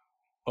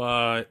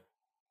 But,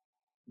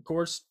 of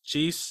course,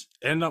 Chiefs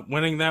end up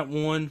winning that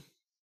one.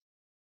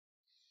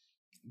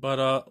 But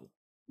a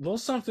little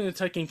something to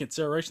take in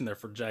consideration there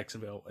for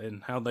Jacksonville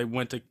and how they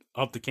went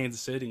up to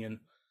Kansas City and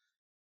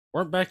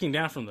weren't backing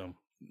down from them.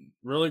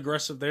 Really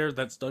aggressive there.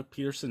 That's Doug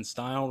Peterson's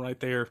style right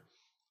there.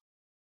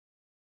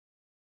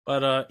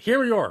 But here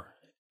we are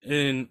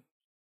in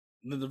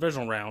the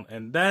divisional round,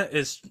 and that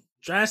is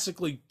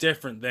drastically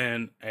different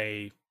than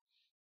a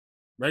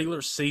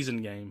regular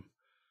season game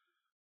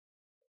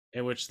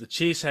in which the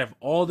Chiefs have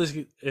all this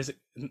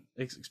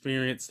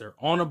experience. They're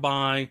on a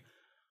bye,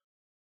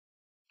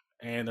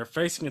 and they're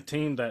facing a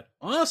team that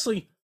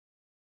honestly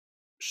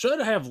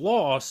should have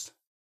lost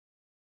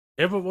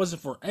if it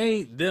wasn't for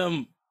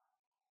them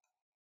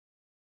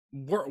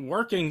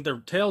working their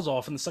tails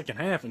off in the second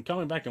half and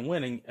coming back and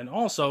winning, and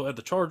also at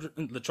the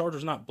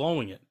Chargers not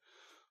blowing it.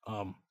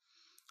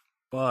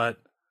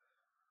 But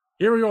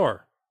here we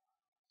are,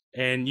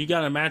 and you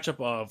got a matchup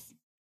of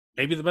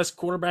maybe the best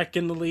quarterback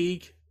in the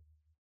league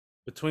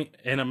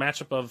and a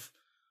matchup of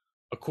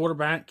a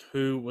quarterback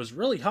who was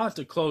really hot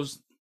to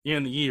close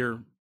in the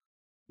year.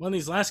 One of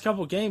these last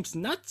couple of games,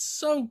 not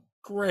so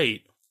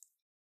great.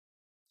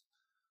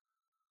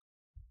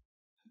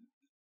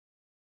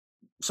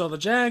 So the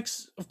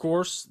Jags, of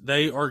course,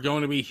 they are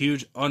going to be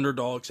huge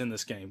underdogs in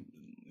this game.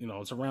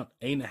 It's around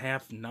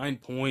 8.5, 9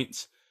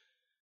 points.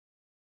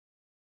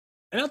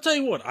 And I'll tell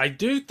you what, I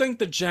do think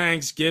the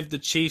Jags give the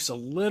Chiefs a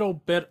little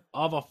bit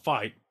of a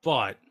fight,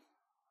 but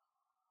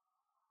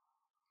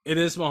it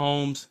is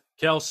Mahomes,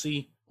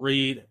 Kelsey,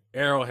 Reed,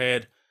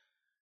 Arrowhead,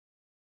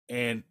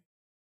 and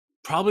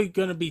probably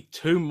going to be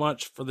too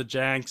much for the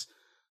Jags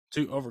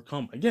to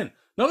overcome. Again,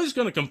 nobody's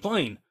going to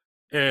complain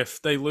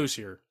if they lose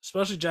here,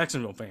 especially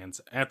Jacksonville fans.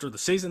 After the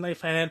season they've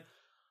had,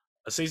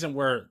 a season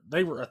where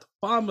they were at the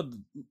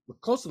bottom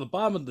close to the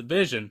bottom of the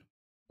division,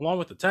 along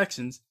with the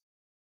Texans,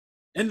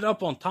 ended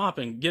up on top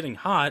and getting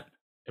hot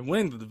and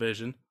winning the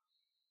division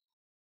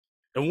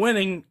and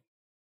winning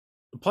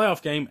the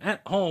playoff game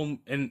at home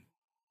in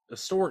a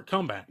historic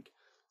comeback.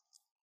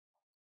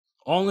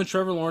 All in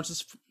Trevor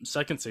Lawrence's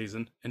second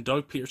season and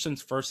Doug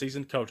Peterson's first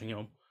season coaching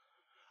him.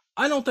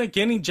 I don't think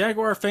any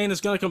Jaguar fan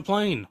is going to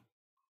complain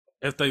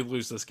if they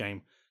lose this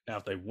game. Now,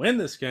 if they win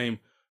this game,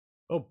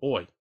 oh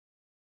boy.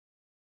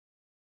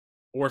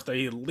 Or if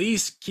they at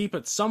least keep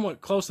it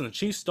somewhat close and the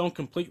Chiefs don't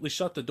completely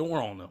shut the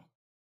door on them.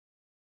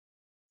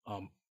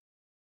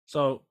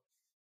 So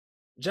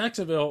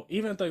Jacksonville,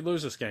 even if they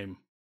lose this game,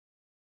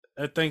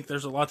 I think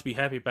there's a lot to be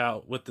happy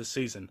about with this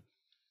season.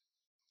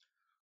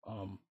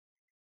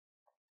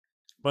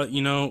 But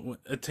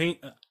a team,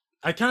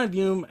 I kind of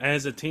view them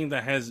as a team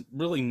that has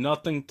really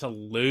nothing to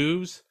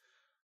lose.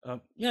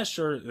 Yeah,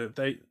 sure,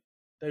 they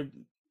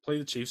play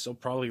the Chiefs, they'll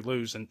probably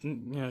lose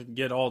and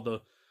get all the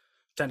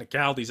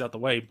technicalities out the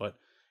way. But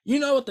you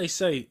know what they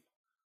say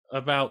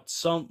about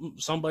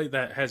somebody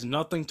that has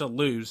nothing to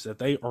lose, that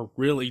they are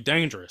really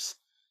dangerous.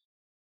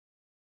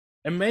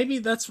 And maybe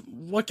that's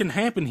what can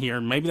happen here.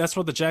 Maybe that's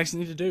what the Jags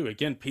need to do.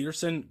 Again,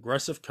 Peterson,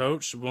 aggressive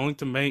coach, willing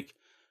to make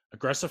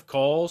aggressive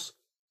calls.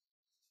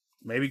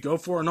 Maybe go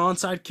for an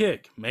onside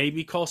kick.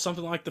 Maybe call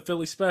something like the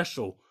Philly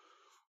special.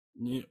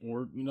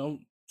 Or,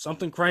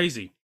 something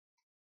crazy.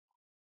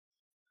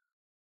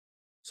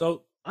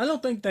 So, I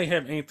don't think they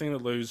have anything to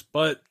lose,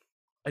 but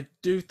I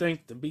do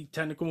think, to be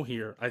technical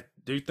here, I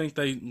do think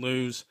they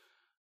lose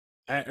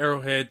at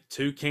Arrowhead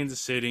to Kansas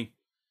City.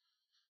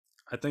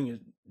 I think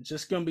it's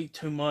just going to be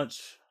too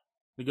much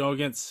to go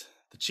against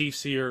the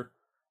Chiefs here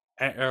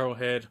at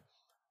Arrowhead.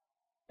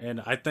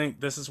 And I think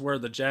this is where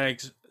the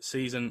Jags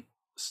season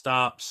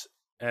stops,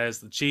 as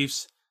the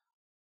Chiefs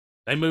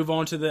they move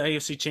on to the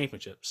AFC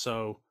Championship.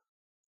 So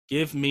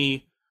give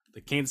me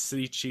the Kansas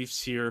City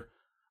Chiefs here.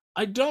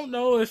 I don't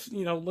know if,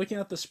 looking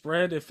at the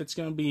spread, if it's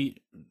going to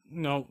be,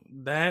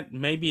 that.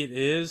 Maybe it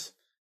is.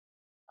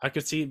 I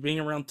could see it being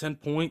around 10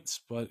 points,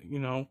 but,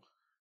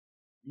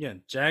 yeah,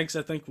 Jags,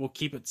 I think, will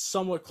keep it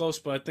somewhat close,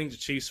 but I think the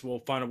Chiefs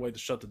will find a way to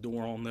shut the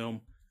door on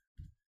them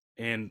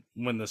and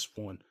win this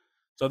one.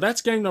 So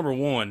that's game number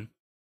one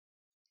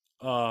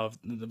of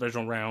the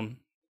divisional round.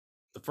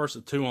 The first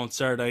of two on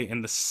Saturday.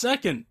 And the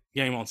second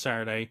game on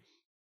Saturday,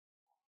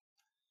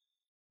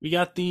 we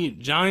got the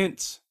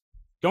Giants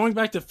going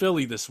back to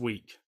Philly this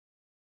week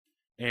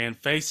and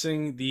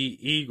facing the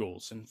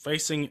Eagles and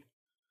facing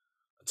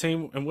a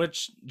team in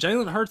which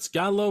Jalen Hurts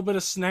got a little bit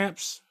of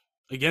snaps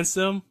against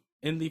them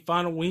in the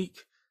final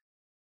week,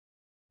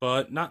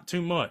 but not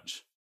too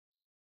much.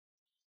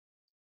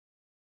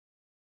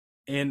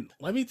 And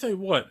let me tell you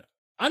what,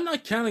 I'm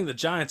not counting the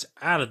Giants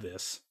out of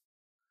this.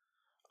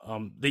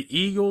 The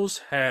Eagles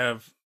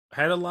have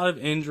had a lot of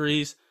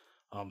injuries.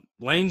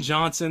 Lane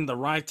Johnson, the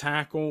right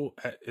tackle,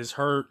 is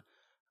hurt.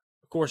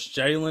 Of course,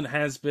 Jalen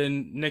has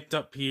been nicked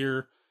up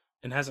here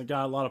and hasn't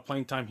got a lot of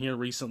playing time here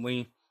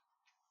recently.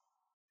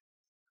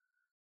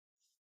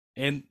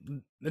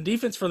 And the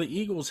defense for the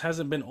Eagles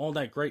hasn't been all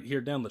that great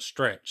here down the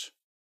stretch.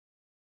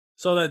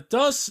 So that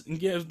does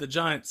give the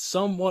Giants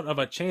somewhat of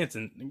a chance.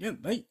 And again,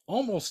 they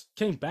almost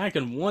came back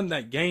and won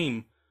that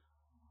game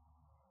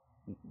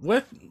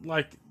with,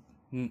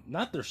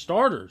 not their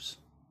starters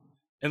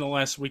in the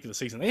last week of the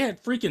season. They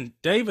had freaking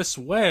Davis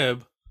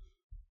Webb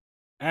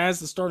as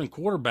the starting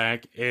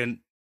quarterback, and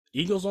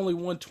Eagles only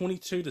won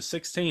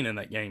 22-16 in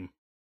that game.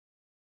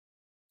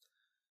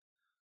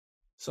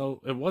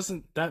 So it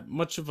wasn't that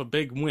much of a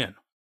big win.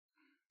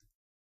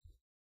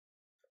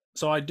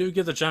 So I do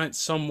give the Giants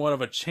somewhat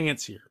of a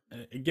chance here.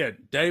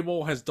 Again,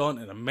 Dable has done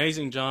an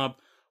amazing job.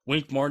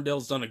 Wink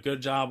Martindale's done a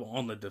good job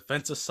on the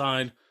defensive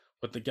side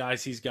with the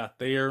guys he's got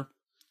there.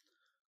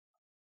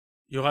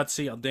 You'll have to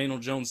see how Daniel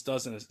Jones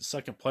does in his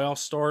second playoff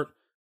start.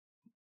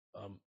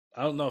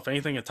 I don't know if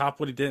anything on top of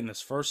what he did in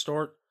his first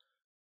start.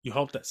 You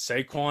hope that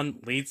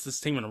Saquon leads this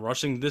team in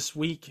rushing this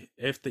week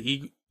if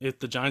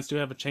the Giants do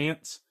have a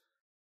chance.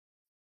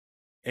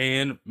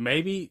 And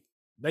maybe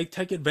they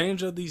take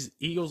advantage of these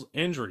Eagles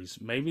injuries.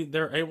 Maybe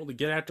they're able to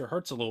get after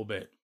Hurts a little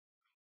bit.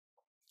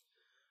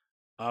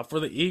 For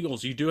the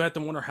Eagles, you do have to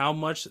wonder how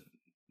much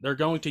they're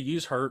going to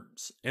use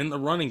Hurts in the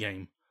running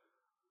game.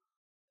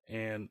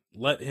 And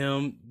let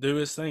him do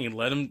his thing. And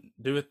let him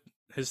do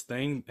his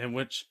thing, in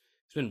which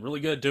he's been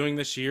really good doing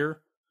this year.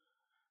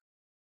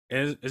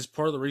 And is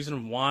part of the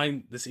reason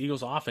why this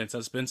Eagles offense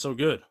has been so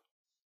good.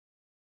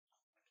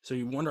 So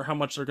you wonder how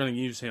much they're going to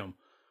use him.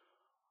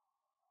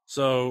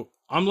 So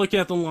I'm looking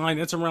at the line.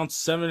 It's around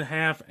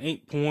 7.5,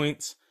 8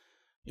 points.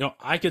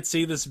 I could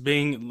see this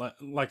being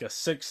like a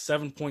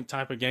 6-7 point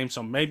type of game.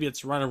 So maybe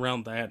it's right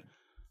around that.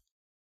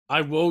 I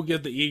will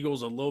give the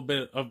Eagles a little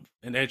bit of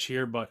an edge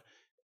here, but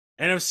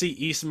NFC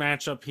East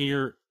matchup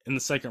here in the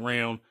second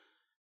round.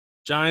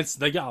 Giants,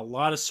 they got a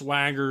lot of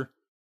swagger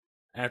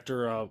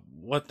after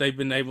what they've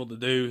been able to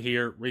do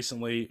here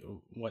recently,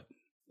 what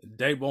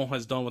Daboll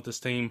has done with this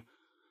team.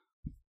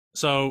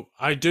 So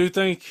I do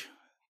think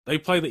they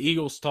play the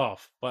Eagles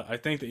tough, but I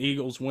think the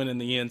Eagles win in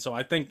the end. So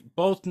I think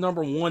both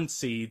number one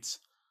seeds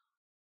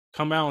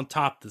come out on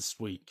top this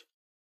week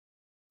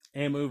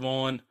and move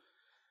on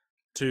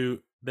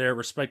to their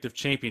respective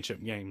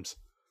championship games.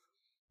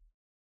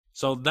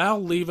 So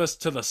that'll leave us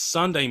to the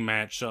Sunday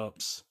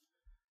matchups,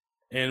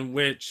 in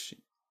which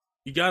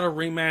you got a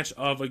rematch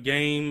of a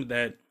game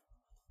that,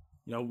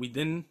 we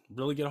didn't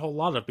really get a whole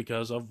lot of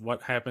because of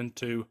what happened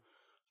to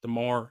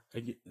Lamar.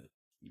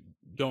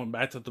 Going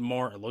back to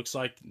Lamar, it looks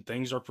like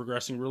things are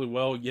progressing really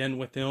well again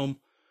with him.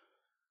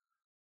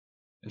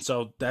 And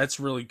so that's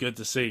really good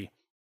to see.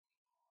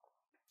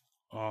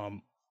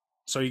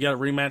 So you got a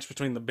rematch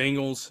between the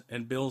Bengals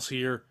and Bills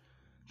here.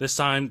 This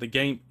time the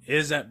game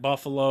is at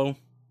Buffalo.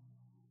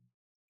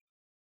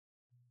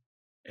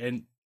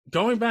 And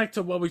going back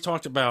to what we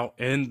talked about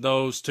in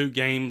those two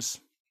games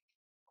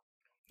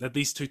that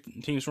these two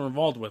teams were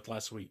involved with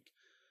last week,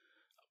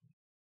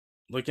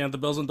 looking at the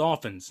Bills and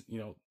Dolphins,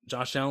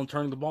 Josh Allen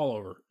turning the ball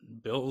over.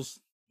 Bills'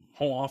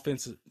 whole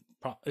offense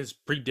is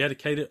pretty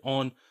dedicated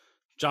on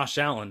Josh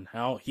Allen,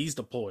 how he's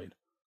deployed.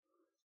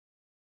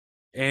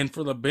 And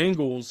for the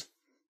Bengals,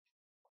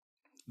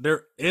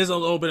 there is a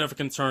little bit of a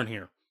concern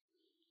here.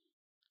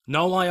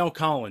 No Lyle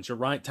Collins, your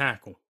right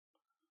tackle.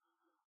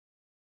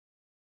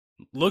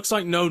 Looks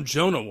like no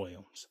Jonah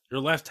Williams,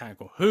 your left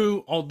tackle,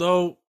 who,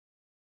 although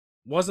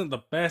wasn't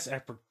the best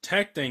at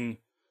protecting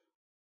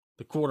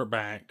the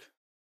quarterback,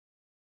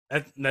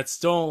 that's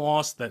still a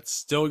loss. That's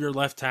still your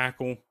left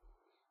tackle.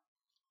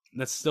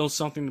 That's still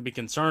something to be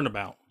concerned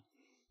about.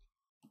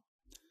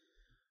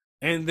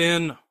 And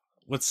then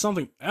with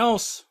something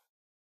else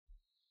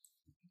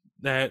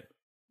that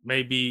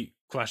may be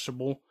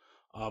questionable,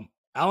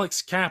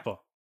 Alex Kappa,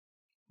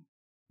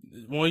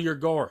 one of your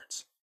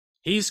guards,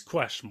 he's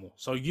questionable.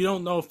 So you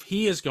don't know if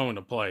he is going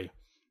to play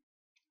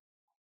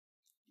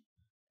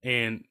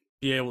and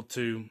be able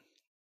to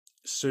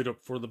suit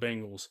up for the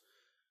Bengals.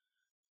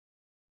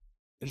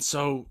 And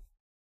so,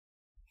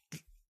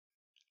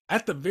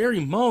 at the very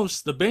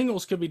most, the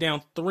Bengals could be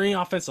down 3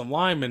 offensive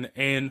linemen,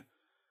 and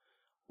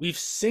we've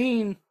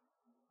seen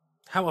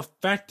how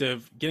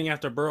effective getting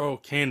after Burrow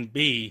can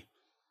be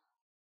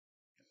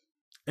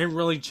and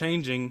really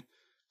changing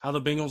how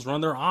the Bengals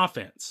run their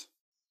offense.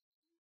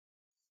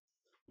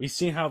 We've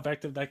seen how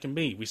effective that can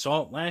be. We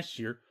saw it last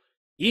year,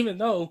 even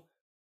though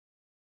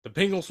the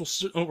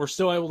Bengals were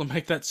still able to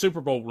make that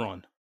Super Bowl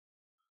run.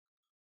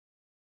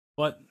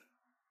 But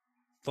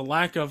the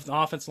lack of the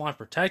offensive line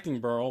protecting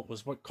Burrow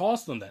was what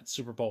cost them that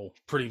Super Bowl,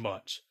 pretty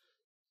much.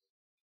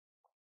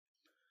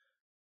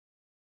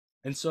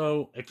 And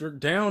so, if you're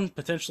down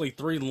potentially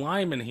 3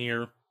 linemen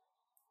here,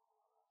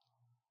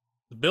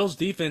 the Bills'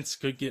 defense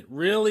could get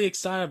really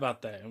excited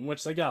about that, in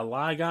which they got a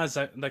lot of guys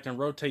that can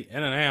rotate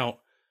in and out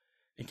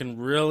and can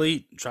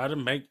really try to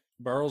make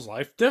Burrow's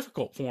life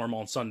difficult for him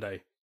on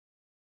Sunday.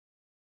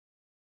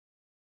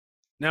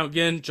 Now,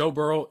 again, Joe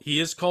Burrow, he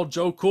is called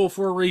Joe Cool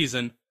for a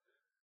reason.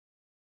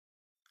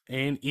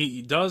 And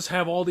he does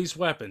have all these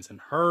weapons, and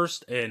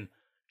Hurst and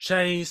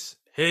Chase,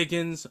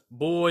 Higgins,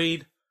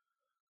 Boyd.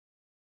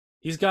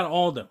 He's got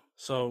all of them.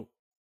 So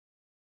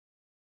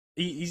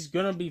he's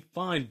going to be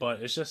fine,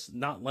 but it's just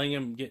not letting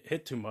him get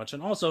hit too much.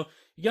 And also,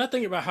 you got to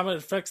think about how it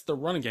affects the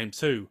running game,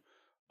 too.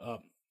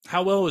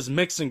 How well is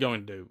Mixon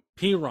going to do?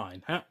 P.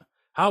 Ryan.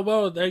 How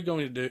well are they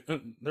going to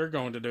do? They're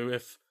going to do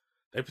if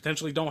they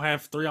potentially don't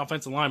have 3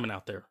 offensive linemen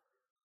out there.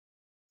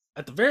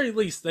 At the very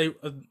least,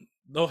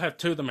 they'll have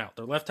 2 of them out.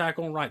 Their left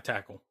tackle and right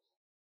tackle.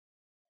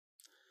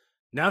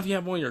 Now, if you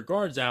have one of your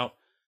guards out,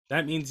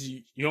 that means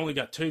you only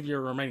got 2 of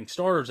your remaining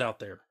starters out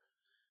there,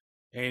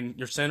 and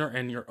your center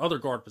and your other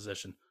guard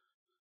position.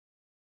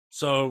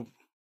 So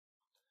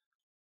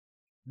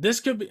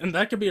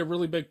that could be a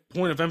really big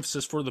point of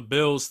emphasis for the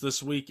Bills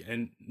this week,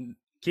 and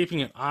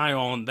keeping an eye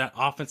on that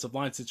offensive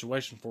line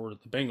situation for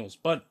the Bengals.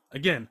 But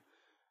again,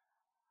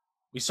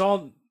 we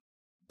saw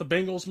the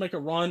Bengals make a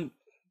run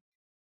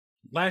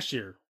last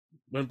year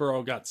when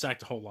Burrow got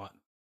sacked a whole lot.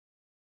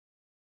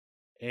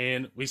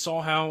 And we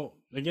saw how,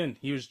 again,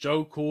 he was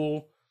Joe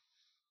Cool,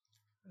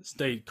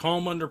 stayed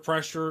calm under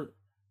pressure,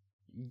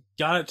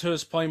 got it to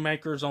his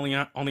playmakers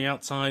on the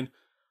outside.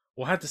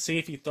 We'll have to see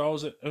if he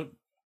throws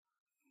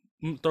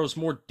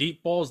more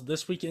deep balls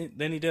this week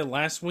than he did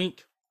last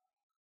week.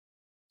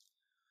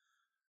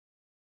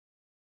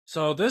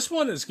 So this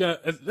one's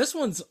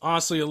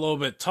honestly a little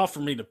bit tough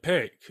for me to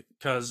pick,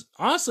 because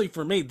honestly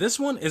for me, this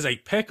one is a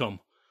pick'em.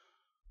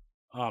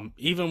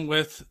 Even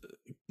with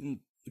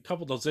a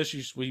couple of those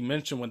issues we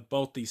mentioned with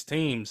both these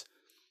teams,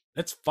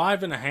 it's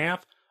 5.5.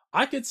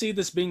 I could see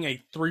this being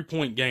a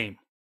 3-point game,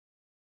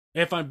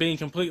 if I'm being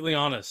completely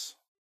honest.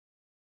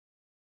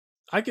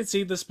 I could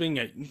see this being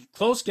a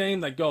close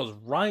game that goes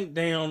right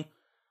down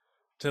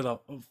to the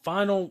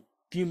final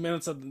few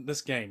minutes of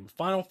this game,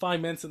 final 5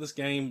 minutes of this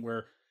game,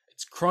 where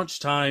it's crunch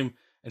time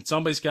and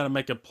somebody's got to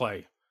make a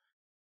play.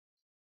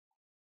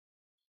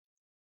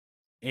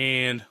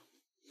 And,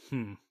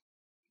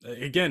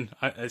 again,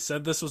 I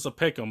said this was a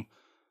pick'em.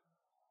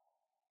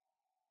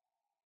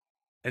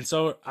 And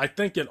so I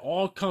think it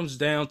all comes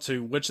down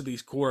to which of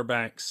these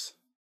quarterbacks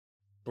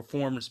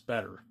performs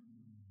better.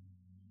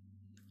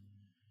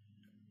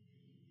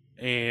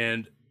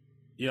 And,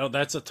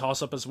 that's a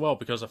toss-up as well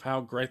because of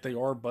how great they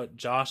are. But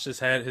Josh has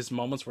had his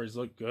moments where he's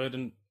looked good,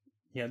 and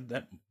he had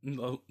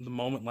the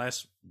moment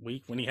last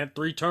week when he had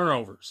 3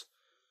 turnovers.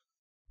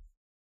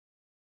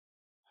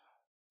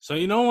 So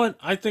you know what?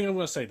 I think I'm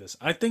going to say this.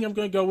 I think I'm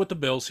going to go with the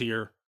Bills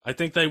here. I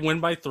think they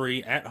win by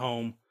 3 at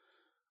home.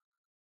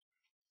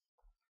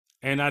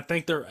 And I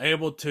think they're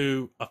able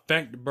to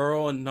affect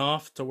Burrow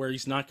enough to where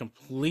he's not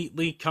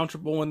completely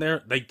comfortable in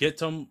there. They get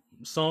to him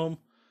some.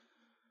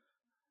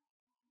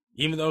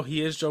 Even though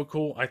he is Joe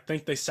Cool, I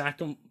think they sack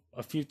him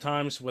a few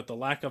times with the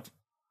lack of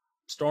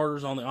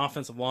starters on the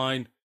offensive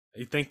line.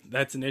 I think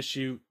that's an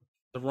issue.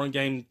 The run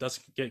game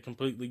doesn't get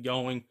completely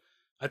going.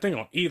 I think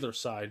on either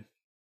side,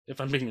 if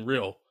I'm being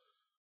real,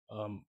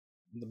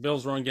 the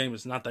Bills' run game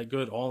is not that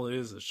good. All it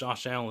is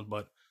Josh Allen.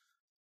 But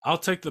I'll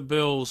take the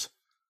Bills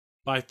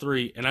by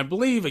 3. And I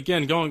believe,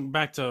 again, going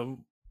back to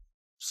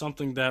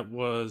something that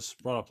was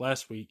brought up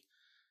last week,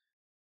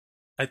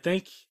 I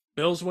think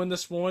Bills win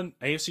this one.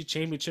 AFC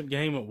Championship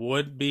game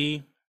would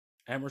be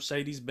at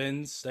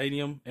Mercedes-Benz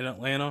Stadium in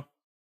Atlanta.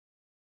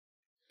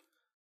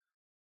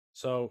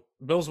 So,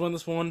 Bills win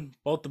this one.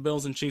 Both the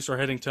Bills and Chiefs are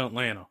heading to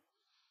Atlanta.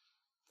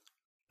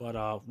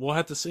 But we'll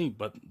have to see.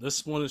 But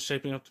this one is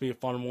shaping up to be a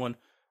fun one.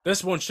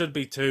 This one should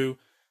be too.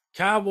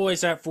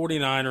 Cowboys at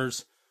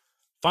 49ers.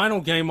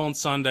 Final game on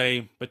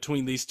Sunday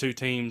between these two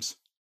teams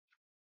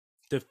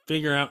to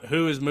figure out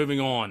who is moving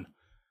on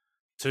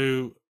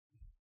to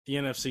the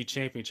NFC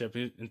Championship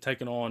and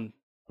taking on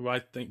who I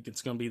think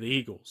it's going to be the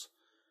Eagles.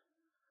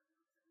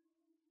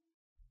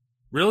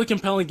 Really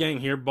compelling game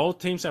here. Both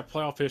teams have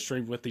playoff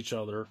history with each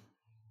other,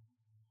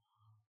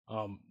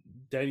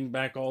 dating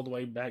back all the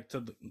way back to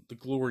the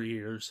glory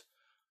years.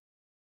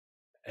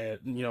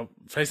 and,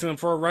 facing them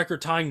for a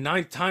record-tying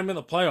 9th time in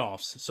the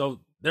playoffs.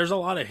 So there's a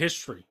lot of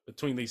history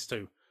between these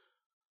two.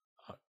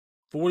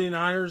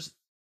 49ers,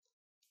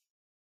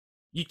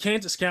 you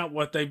can't discount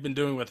what they've been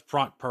doing with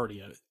Brock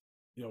Purdy.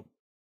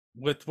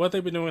 With what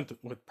they've been doing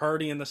with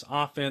Purdy in this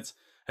offense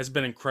has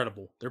been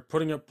incredible. They're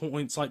putting up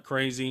points like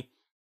crazy,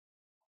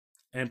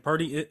 and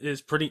Purdy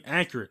is pretty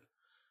accurate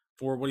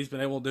for what he's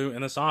been able to do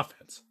in this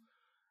offense.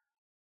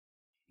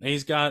 And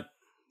he's got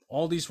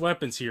all these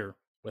weapons here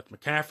with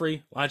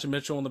McCaffrey, Elijah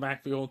Mitchell in the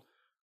backfield,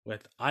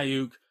 with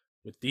Ayuk,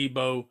 with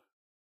Debo,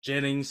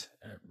 Jennings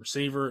at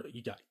receiver.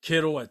 You got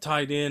Kittle at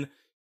tight end.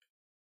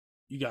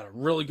 You got a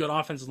really good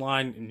offensive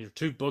line and your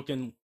two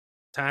booking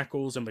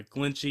tackles and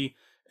McGlinchey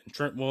and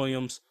Trent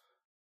Williams.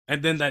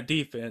 And then that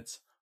defense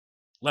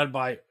led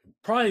by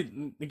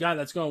probably the guy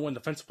that's going to win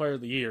Defensive Player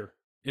of the Year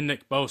in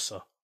Nick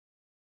Bosa.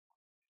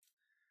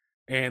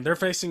 And they're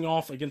facing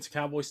off against a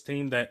Cowboys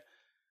team that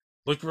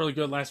looked really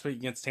good last week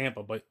against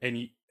Tampa,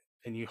 and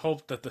you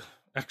hope that the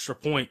extra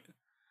point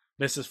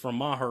misses from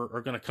Maher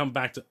are going to come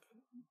back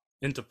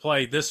into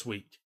play this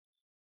week.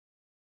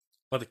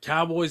 But the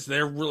Cowboys,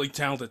 they're really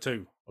talented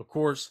too. Of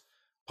course,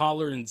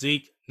 Pollard and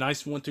Zeke,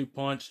 nice 1-2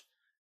 punch.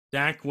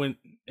 Dak,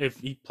 if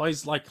he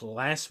plays like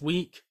last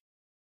week,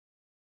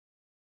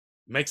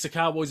 makes the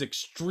Cowboys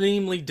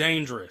extremely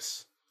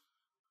dangerous.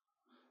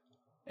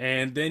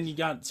 And then you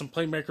got some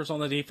playmakers on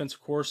the defense,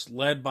 of course,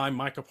 led by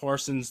Micah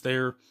Parsons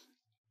there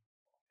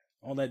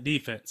on that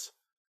defense.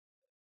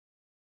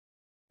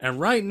 And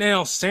right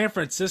now, San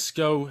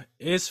Francisco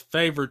is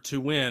favored to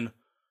win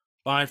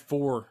by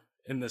 4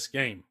 in this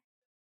game.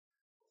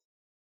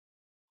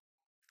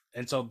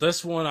 And so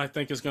this one, I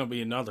think, is going to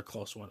be another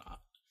close one.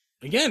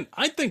 Again,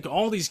 I think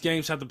all these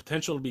games have the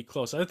potential to be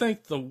close. I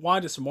think the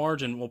widest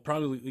margin will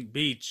probably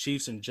be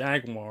Chiefs and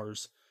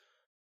Jaguars.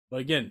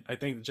 But again, I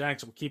think the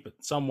Jags will keep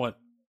it somewhat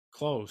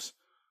close.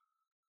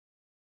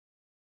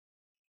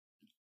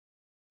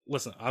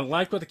 Listen, I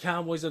like what the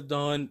Cowboys have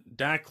done.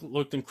 Dak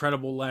looked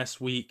incredible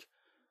last week.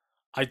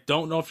 I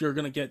don't know if you're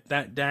going to get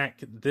that Dak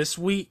this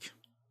week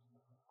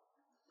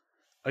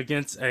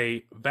against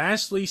a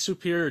vastly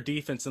superior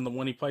defense than the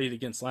one he played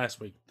against last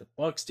week. The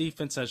Bucs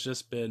defense has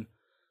just been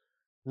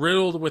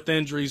riddled with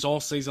injuries all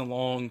season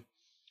long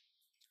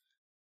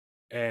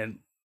and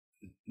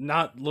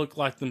not look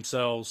like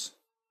themselves.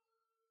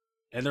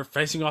 And they're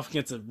facing off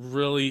against a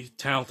really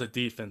talented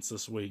defense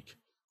this week.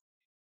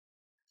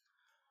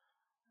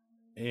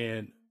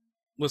 And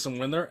listen,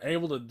 when they're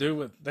able to do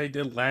what they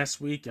did last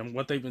week and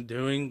what they've been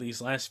doing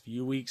these last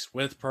few weeks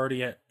with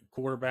Purdy at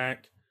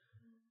quarterback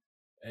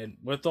and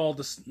with all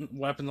the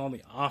weapons on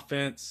the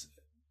offense,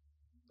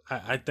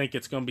 I think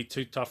it's going to be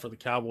too tough for the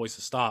Cowboys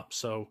to stop.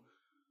 So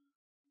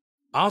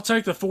I'll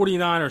take the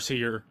 49ers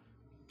here,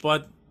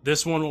 but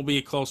this one will be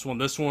a close one.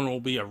 This one will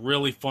be a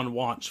really fun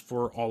watch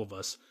for all of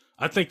us.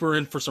 I think we're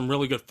in for some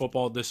really good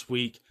football this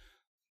week.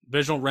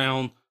 Divisional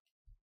round,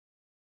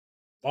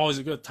 always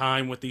a good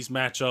time with these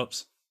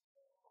matchups.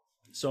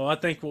 So I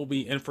think we'll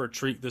be in for a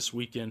treat this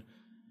weekend.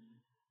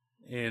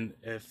 And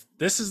if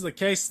this is the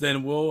case,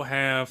 then we'll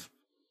have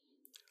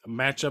a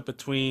matchup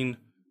between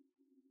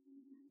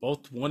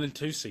both 1 and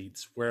 2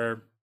 seeds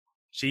where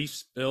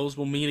Chiefs, Bills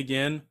will meet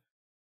again.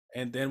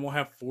 And then we'll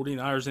have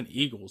 49ers and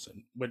Eagles,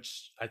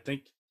 which I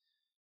think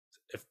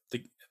if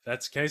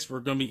that's the case, we're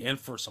going to be in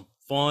for some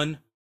fun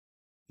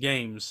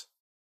games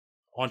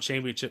on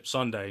Championship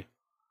Sunday.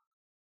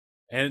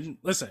 And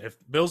listen, if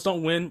Bills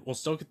don't win, we'll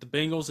still get the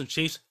Bengals and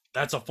Chiefs.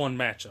 That's a fun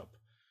matchup.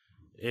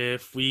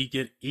 If we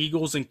get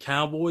Eagles and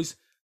Cowboys,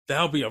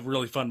 that'll be a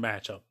really fun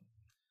matchup.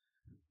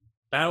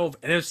 Battle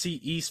of NFC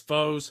East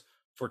foes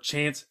for a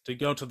chance to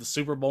go to the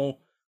Super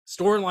Bowl.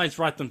 Storylines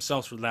write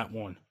themselves for that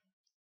one.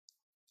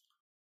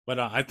 But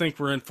I think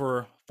we're in for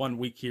a fun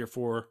week here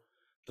for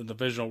the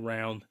divisional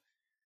round.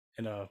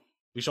 And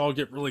we should all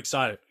get really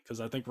excited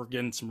because I think we're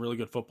getting some really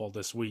good football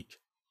this week.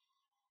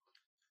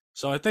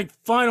 So I think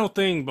final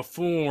thing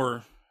before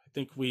I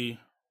think we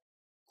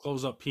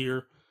close up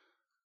here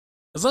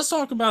is let's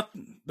talk about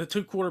the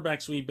 2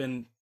 quarterbacks we've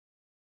been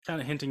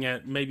kind of hinting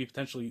at maybe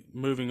potentially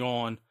moving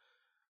on,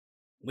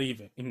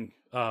 leaving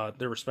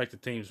their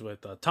respective teams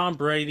with Tom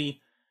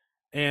Brady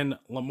and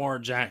Lamar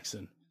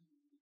Jackson.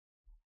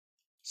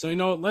 So,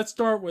 let's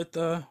start with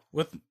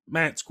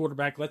Matt's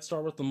quarterback. Let's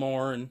start with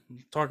Lamar and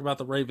talk about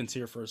the Ravens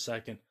here for a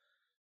second.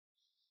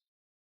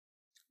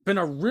 Been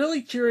a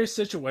really curious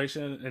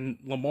situation, and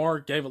Lamar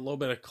gave a little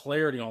bit of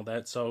clarity on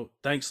that, so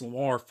thanks,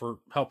 Lamar, for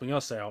helping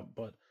us out.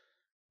 But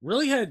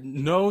really had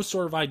no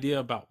sort of idea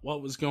about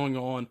what was going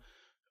on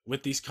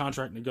with these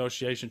contract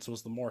negotiations.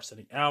 Was Lamar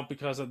sitting out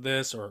because of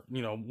this or,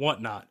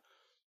 whatnot?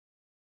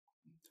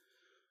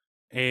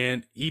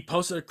 And he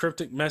posted a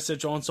cryptic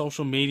message on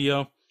social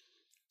media.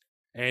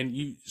 And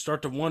you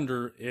start to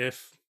wonder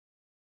if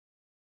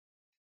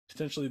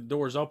potentially the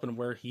door is open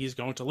where he's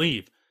going to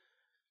leave.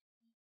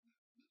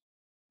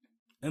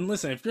 And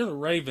listen, if you're the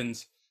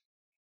Ravens,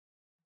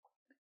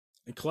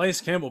 and Calais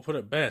Campbell put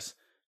it best,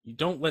 you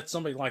don't let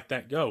somebody like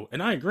that go.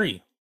 And I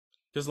agree,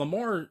 because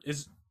Lamar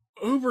is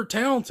uber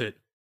talented.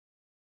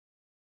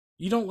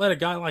 You don't let a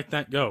guy like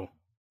that go.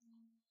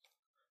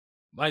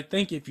 But I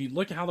think if you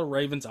look at how the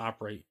Ravens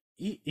operate,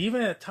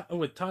 even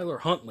with Tyler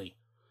Huntley,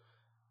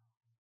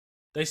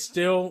 they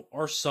still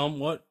are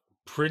somewhat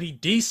pretty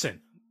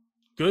decent.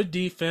 Good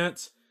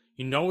defense.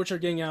 You know what you're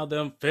getting out of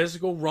them.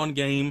 Physical run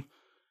game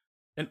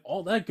and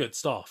all that good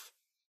stuff.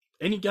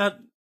 And you got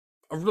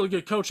a really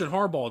good coach in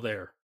Harbaugh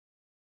there.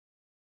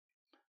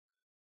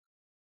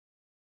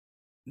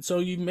 And so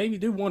you maybe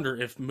do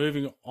wonder if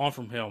moving on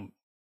from him,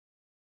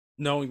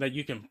 knowing that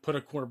you can put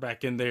a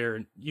quarterback in there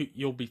and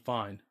you'll be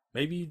fine.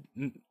 Maybe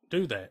you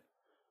do that.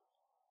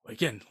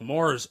 Again,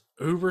 Lamar is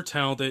uber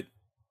talented.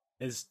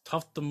 It's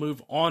tough to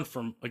move on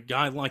from a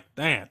guy like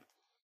that.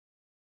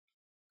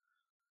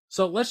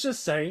 So let's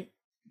just say,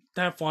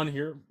 to have fun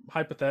here,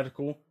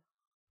 hypothetical.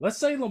 Let's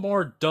say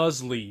Lamar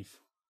does leave.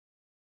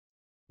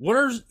 What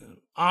are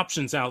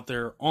options out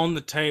there on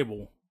the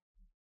table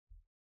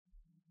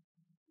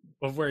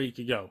of where you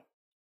could go?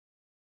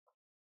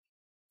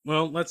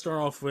 Well, let's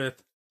start off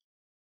with,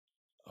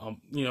 a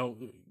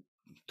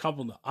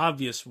couple of the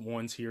obvious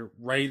ones here.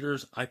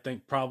 Raiders, I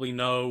think, probably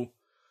no.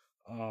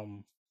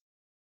 Who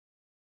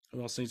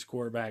else needs a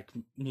quarterback?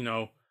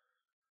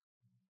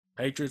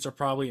 Patriots are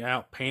probably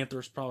out.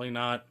 Panthers probably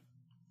not.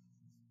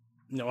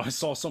 I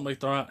saw somebody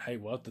throw out, hey,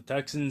 well, if the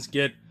Texans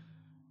get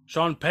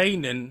Sean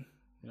Payton and,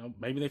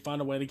 maybe they find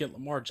a way to get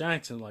Lamar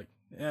Jackson. Like,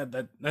 yeah,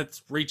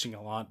 that's reaching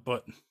a lot,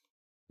 but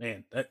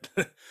man,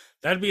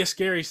 that'd be a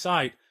scary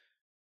sight.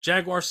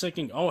 Jaguars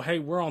thinking, oh, hey,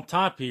 we're on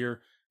top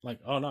here. Like,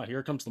 oh no,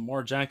 here comes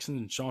Lamar Jackson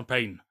and Sean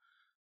Payton.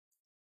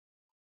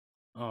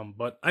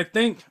 But I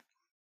think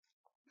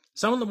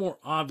some of the more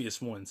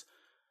obvious ones,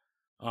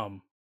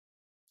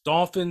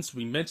 Dolphins,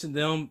 we mentioned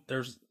them.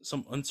 There's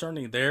some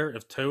uncertainty there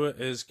if Tua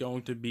is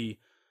going to be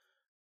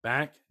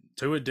back.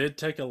 Tua did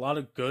take a lot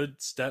of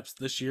good steps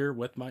this year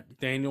with Mike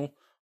McDaniel,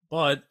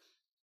 but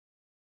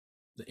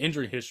the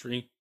injury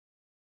history,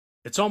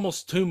 it's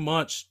almost too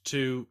much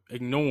to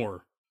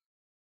ignore.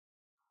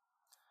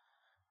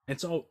 And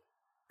so,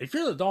 if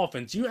you're the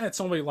Dolphins, you add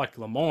somebody like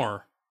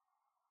Lamar.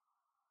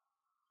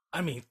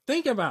 I mean,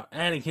 think about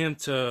adding him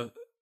to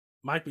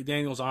Mike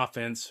McDaniel's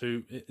offense,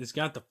 who has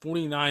got the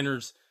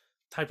 49ers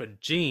type of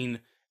gene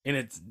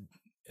in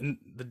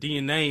the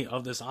DNA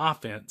of this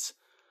offense,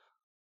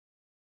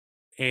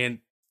 and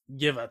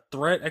give a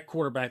threat at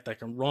quarterback that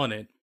can run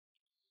it,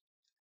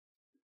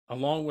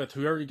 along with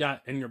whoever you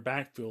got in your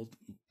backfield,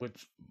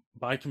 which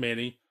by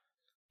committee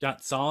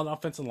got solid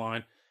offensive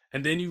line,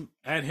 and then you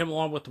add him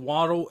along with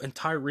Waddle and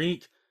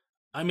Tyreek.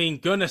 I mean,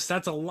 goodness,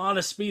 that's a lot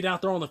of speed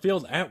out there on the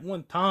field at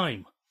one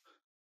time.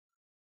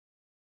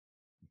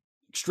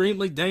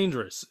 Extremely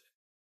dangerous.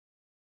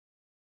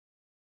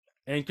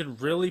 And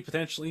could really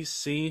potentially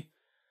see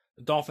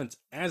the Dolphins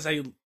as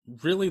a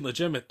really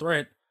legitimate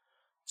threat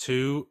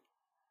to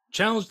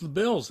challenge the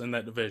Bills in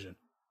that division.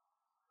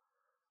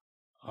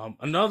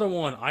 Another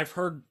one I've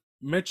heard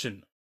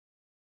mentioned,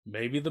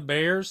 maybe the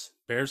Bears.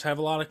 Bears have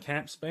a lot of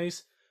cap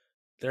space.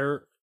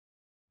 They're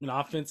an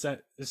offense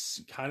that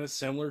is kind of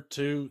similar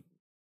to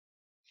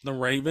the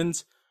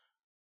Ravens.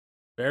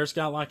 Bears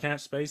got a lot of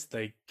cap space.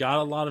 They got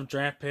a lot of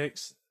draft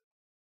picks.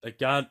 They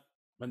got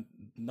a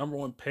number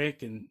one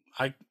pick, and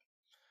I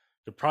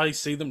could probably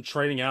see them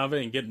trading out of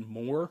it and getting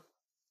more.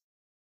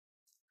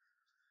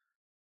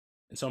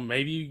 And so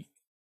maybe you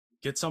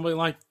get somebody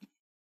like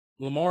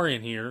Lamar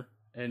in here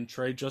and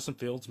trade Justin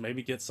Fields,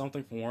 maybe get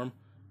something for him.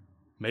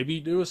 Maybe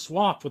you do a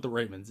swap with the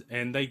Ravens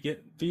and they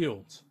get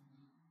Fields.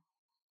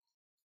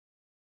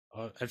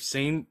 I've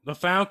seen the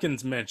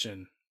Falcons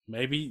mentioned.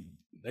 Maybe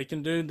they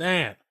can do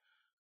that.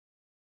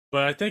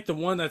 But I think the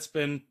one that's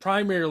been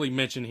primarily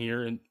mentioned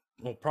here and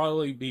will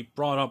probably be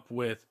brought up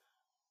with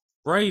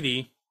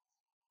Brady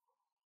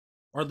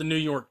are the New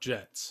York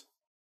Jets.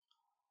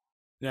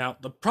 Now,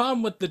 the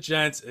problem with the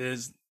Jets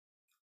is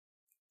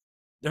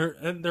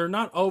they're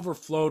not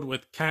overflowed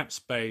with cap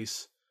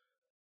space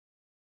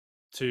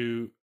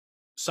to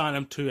sign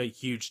them to a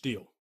huge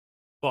deal.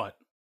 But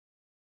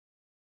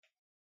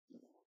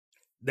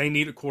they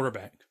need a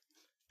quarterback.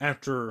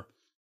 After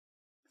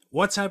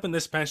what's happened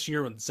this past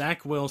year with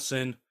Zach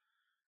Wilson,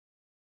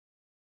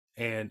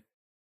 and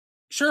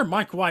sure,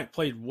 Mike White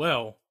played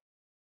well,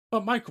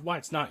 but Mike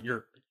White's not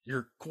your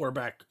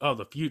quarterback of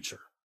the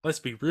future. Let's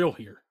be real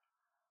here.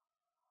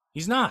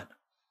 He's not.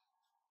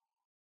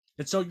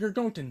 And so you're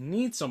going to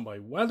need somebody,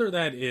 whether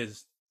that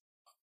is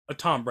a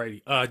Tom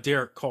Brady,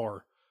 Derek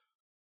Carr,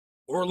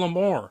 or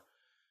Lamar.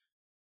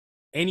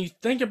 And you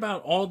think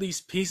about all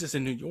these pieces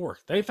in New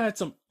York. They've had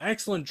some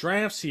excellent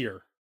drafts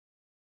here.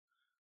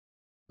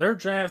 Their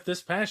draft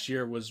this past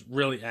year was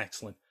really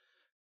excellent.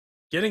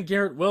 Getting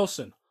Garrett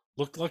Wilson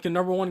looked like a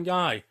number one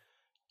guy.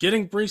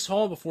 Getting Breece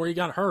Hall before he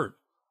got hurt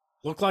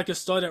looked like a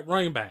stud at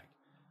running back.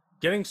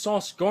 Getting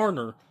Sauce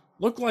Gardner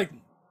looked like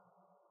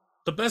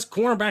the best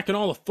cornerback in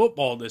all of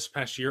football this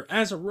past year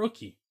as a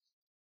rookie.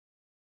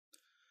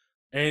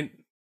 And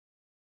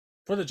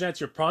for the Jets,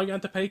 you're probably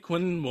going to have to pay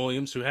Quentin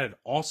Williams, who had an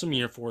awesome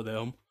year for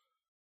them.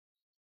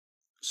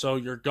 So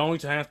you're going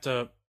to have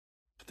to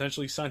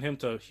potentially sign him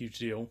to a huge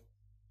deal.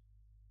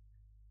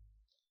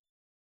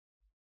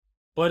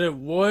 but it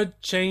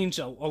would change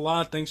a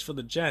lot of things for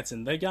the Jets,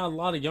 and they got a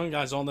lot of young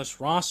guys on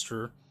this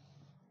roster.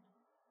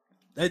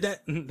 They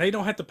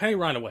don't have to pay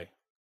right away.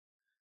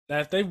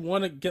 That if they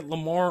want to get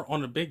Lamar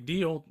on a big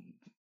deal,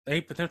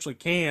 they potentially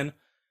can,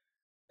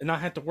 and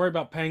not have to worry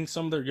about paying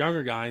some of their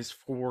younger guys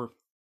for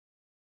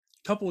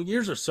a couple of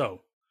years or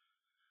so.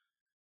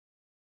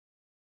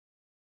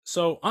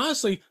 So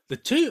honestly, the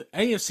two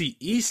AFC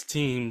East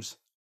teams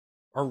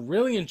are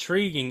really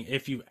intriguing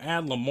if you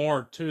add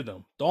Lamar to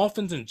them.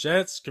 Dolphins and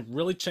Jets could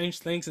really change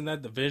things in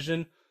that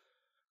division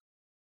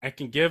and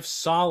can give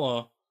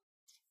Saleh,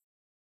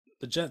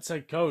 the Jets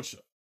head coach,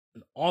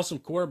 an awesome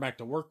quarterback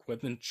to work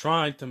with and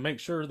try to make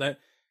sure that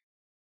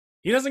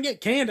he doesn't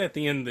get canned at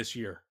the end of this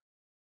year,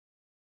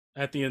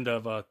 at the end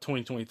of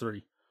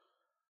 2023.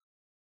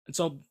 And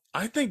so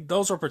I think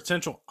those are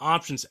potential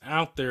options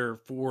out there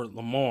for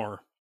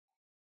Lamar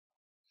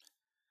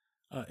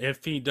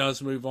if he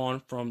does move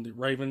on from the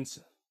Ravens.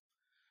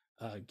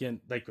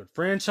 Again, they could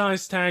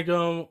franchise tag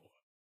him,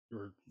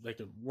 or they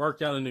could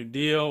work out a new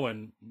deal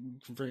and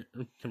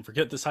can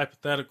forget this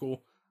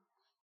hypothetical.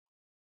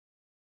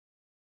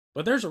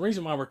 But there's a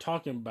reason why we're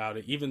talking about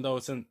it, even though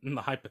it's in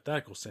the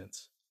hypothetical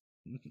sense.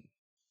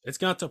 It's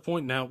got to a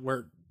point now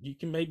where you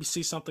can maybe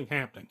see something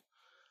happening.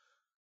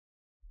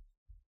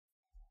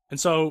 And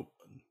so,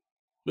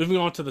 moving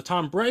on to the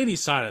Tom Brady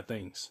side of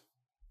things.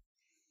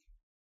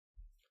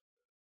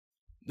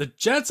 The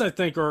Jets, I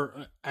think,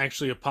 are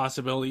actually a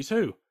possibility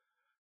too.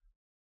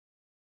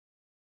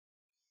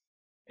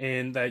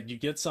 And that you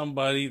get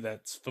somebody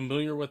that's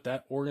familiar with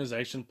that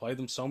organization, played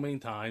them so many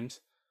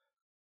times.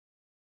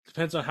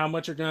 Depends on how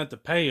much you're going to have to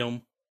pay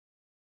them.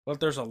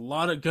 But there's a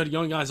lot of good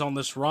young guys on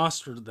this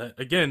roster that,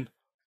 again,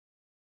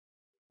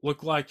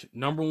 look like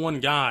number one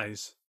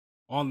guys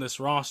on this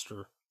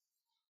roster.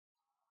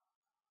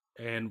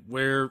 And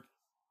where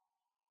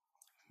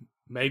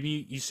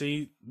maybe you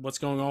see what's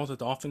going on with the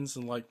Dolphins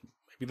and like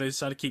maybe they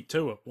decide to keep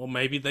Tua. Well,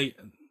 maybe they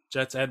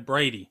Jets add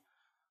Brady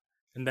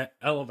and that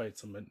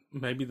elevates them, and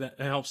maybe that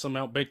helps them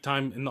out big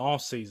time in the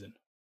offseason.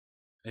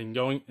 And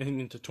going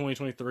into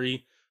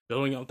 2023,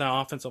 building up that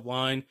offensive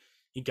line,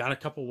 you got a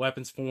couple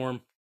weapons for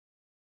them.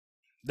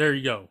 There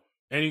you go.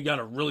 And you got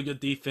a really good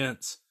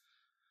defense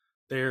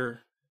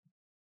there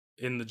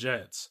in the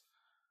Jets.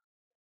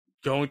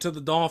 Going to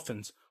the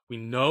Dolphins, we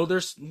know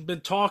there's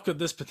been talk of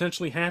this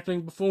potentially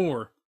happening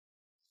before.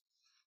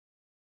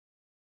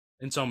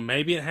 And so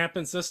maybe it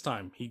happens this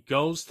time. He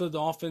goes to the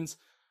Dolphins,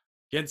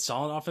 gets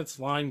solid offensive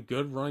line,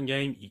 good run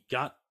game. You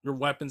got your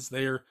weapons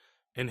there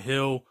in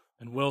Hill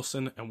and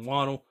Wilson and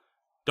Waddle.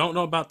 Don't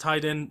know about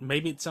tight end.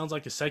 Maybe it sounds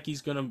like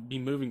Gesicki's going to be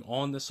moving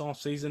on this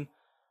offseason.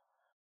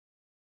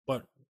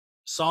 But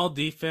solid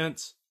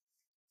defense.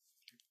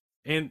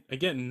 And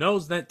again,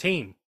 knows that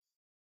team.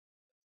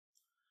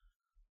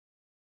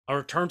 A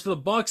return to the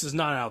Bucs is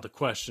not out of the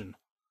question.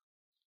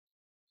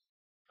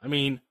 I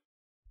mean,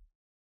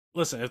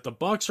 listen, if the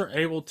Bucs are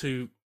able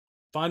to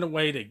find a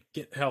way to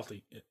get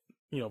healthy,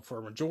 for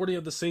a majority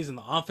of the season,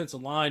 the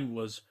offensive line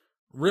was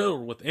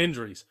riddled with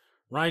injuries.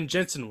 Ryan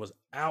Jensen was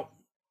out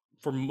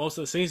for most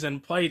of the season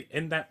and played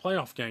in that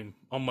playoff game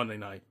on Monday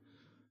night.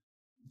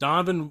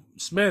 Donovan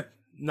Smith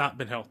not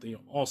been healthy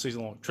all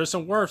season long.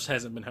 Tristan Wirfs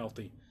hasn't been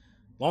healthy.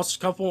 Lost a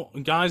couple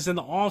guys in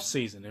the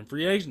offseason and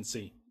free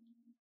agency.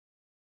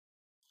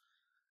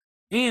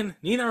 And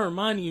need I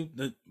remind you,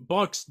 the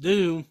Bucs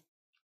do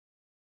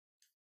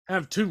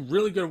have two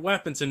really good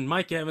weapons in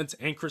Mike Evans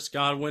and Chris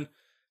Godwin.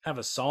 Have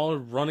a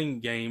solid running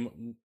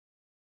game,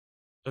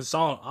 a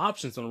solid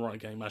options in the running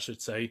game, I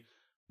should say,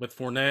 with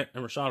Fournette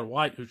and Rachaad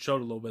White, who showed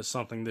a little bit of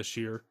something this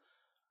year.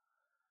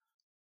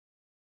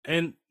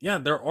 And yeah,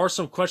 there are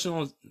some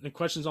questions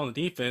on the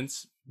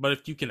defense, but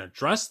if you can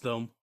address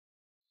them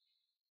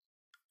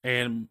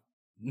and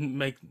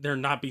make there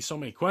not be so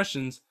many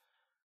questions,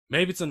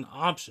 maybe it's an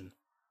option.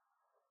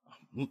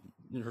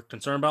 You're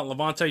concerned about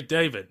Levante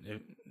David.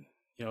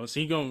 Is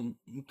he going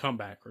to come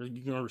back? Or are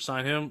you going to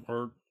resign him?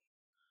 Or,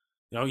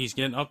 he's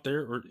getting up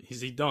there? Or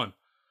is he done?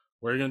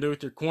 What are you going to do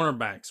with your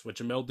cornerbacks with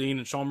Jamel Dean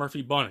and Sean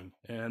Murphy Bunting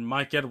and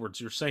Mike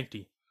Edwards, your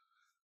safety?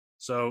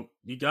 So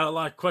you got a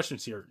lot of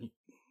questions here.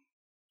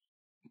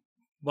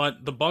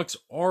 But the Bucs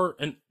are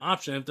an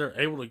option if they're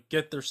able to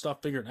get their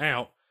stuff figured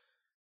out.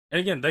 And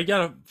again, they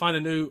got to find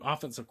a new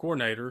offensive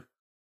coordinator.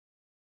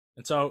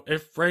 And so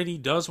if Brady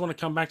does want to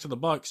come back to the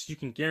Bucs, you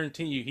can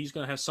guarantee you he's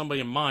going to have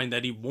somebody in mind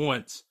that he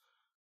wants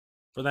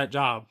for that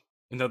job,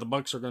 and that the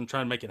Bucs are going to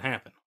try to make it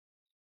happen.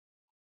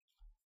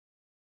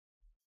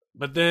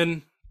 But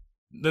then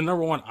the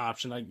number one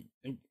option, I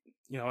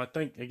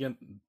think again,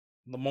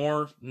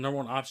 Lamar, number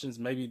one option is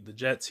maybe the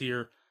Jets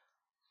here.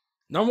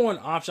 Number one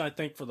option, I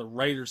think, for the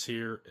Raiders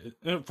here,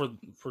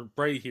 for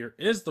Brady here,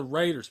 is the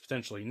Raiders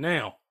potentially.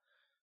 Now,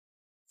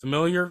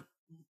 familiar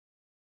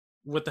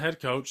with the head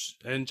coach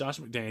and Josh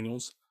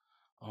McDaniels.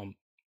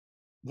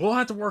 We'll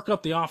have to work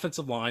up the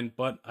offensive line,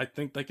 but I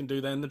think they can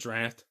do that in the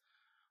draft.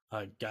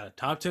 Got a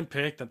top 10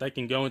 pick that they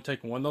can go and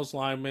take one of those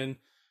linemen,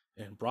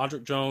 and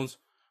Broderick Jones,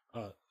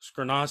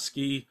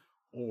 Skornowski,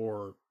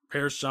 or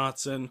Paris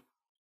Johnson,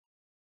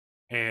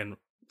 and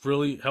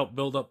really help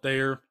build up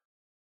there.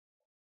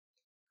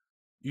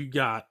 You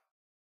got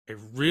a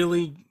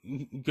really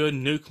good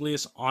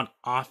nucleus on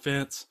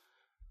offense.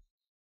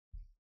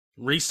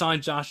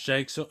 Re-signed Josh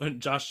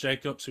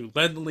Jacobs, who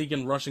led the league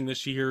in rushing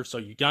this year, so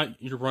you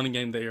got your running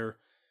game there.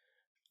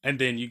 And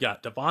then you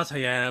got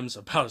Devontae Adams,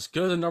 about as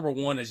good a number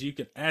one as you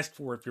could ask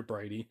for if you're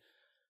Brady.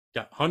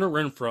 Got Hunter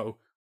Renfrow.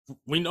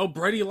 We know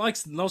Brady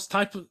likes those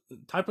type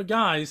of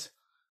guys.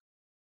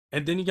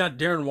 And then you got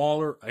Darren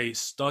Waller, a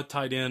stud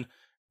tight end.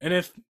 And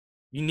if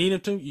you need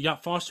him to, you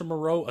got Foster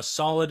Moreau, a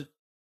solid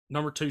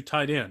number 2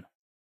 tight end.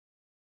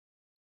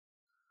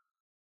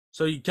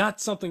 So you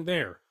got something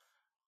there.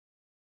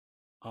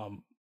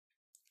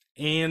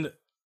 And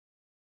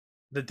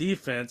the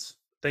defense,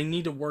 they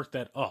need to work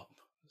that up.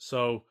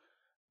 So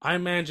I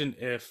imagine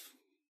if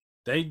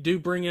they do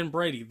bring in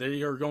Brady,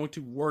 they are going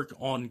to work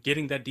on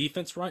getting that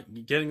defense right,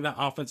 getting that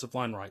offensive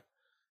line right,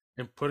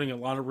 and putting a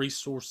lot of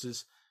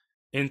resources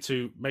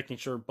into making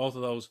sure both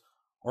of those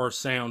are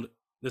sound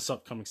this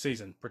upcoming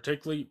season,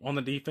 particularly on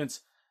the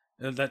defense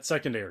and that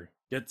secondary.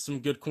 Get some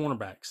good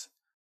cornerbacks.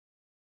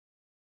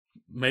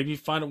 Maybe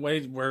find a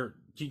way where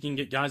you can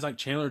get guys like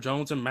Chandler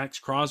Jones and Max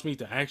Crosby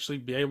to actually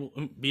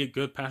be a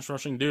good pass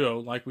rushing duo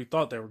like we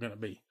thought they were going to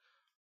be.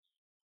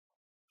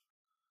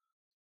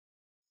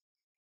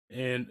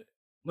 And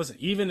listen,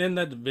 even in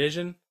that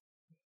division,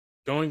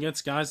 going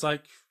against guys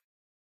like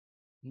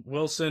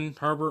Wilson,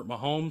 Herbert,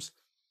 Mahomes,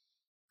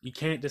 you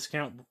just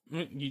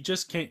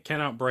can't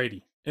count out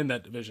Brady in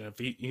that division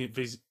if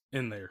he's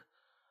in there.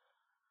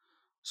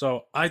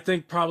 So I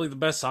think probably the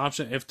best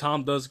option, if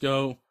Tom does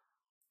go,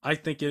 I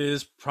think it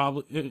is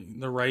probably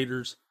the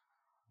Raiders.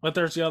 But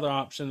there's the other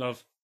option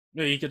of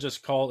he could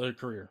just call it a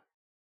career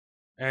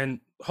and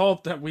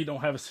hope that we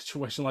don't have a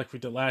situation like we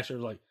did last year.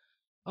 Like,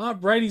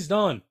 Brady's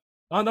done.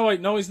 Oh, no,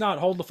 wait, no, he's not.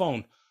 Hold the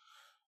phone.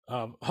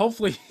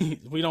 Hopefully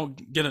we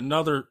don't get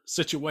another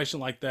situation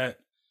like that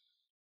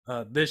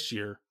this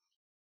year.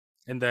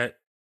 And that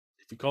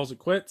if he calls it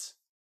quits,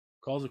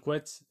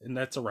 and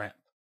that's a wrap.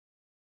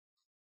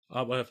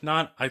 But if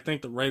not, I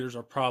think the Raiders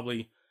are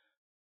probably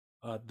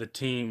the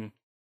team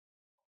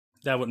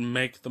that would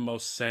make the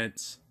most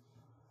sense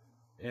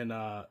in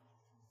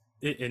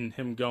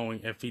him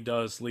going if he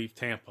does leave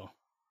Tampa.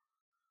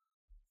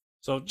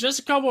 So just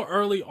a couple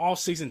early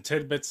offseason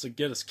tidbits to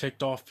get us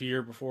kicked off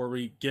here before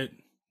we get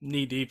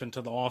knee-deep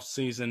into the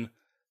offseason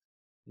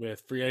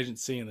with free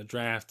agency and the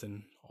draft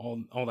and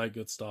all that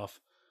good stuff.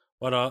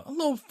 But a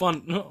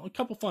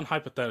couple fun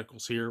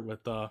hypotheticals here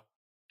with a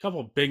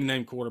couple of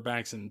big-name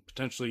quarterbacks and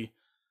potentially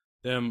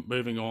them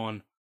moving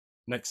on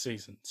next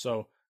season.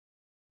 So,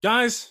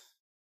 guys,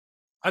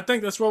 I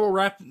think that's where we'll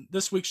wrap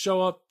this week's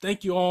show up.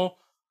 Thank you all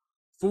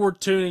for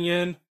tuning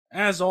in.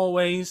 As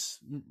always,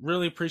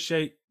 really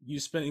appreciate you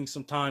spending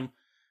some time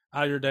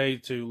out of your day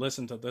to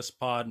listen to this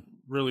pod.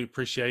 Really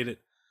appreciate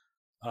it.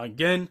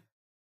 Again,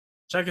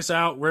 check us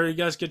out where you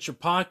guys get your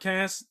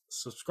podcasts.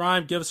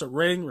 Subscribe, give us a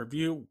rating,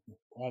 review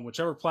on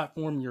whichever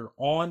platform you're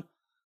on.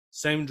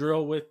 Same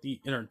drill with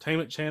the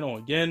entertainment channel.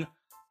 Again,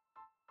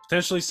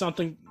 potentially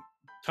something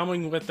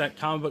coming with that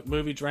comic book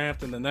movie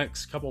draft in the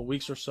next couple of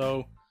weeks or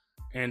so,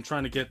 and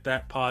trying to get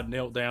that pod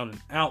nailed down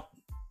and out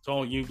to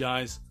all you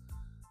guys.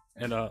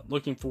 And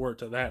looking forward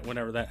to that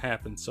whenever that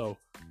happens. So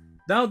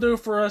that'll do it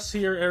for us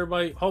here,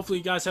 everybody. Hopefully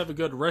you guys have a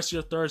good rest of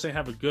your Thursday.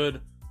 Have a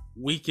good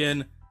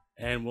weekend.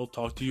 And we'll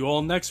talk to you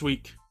all next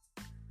week.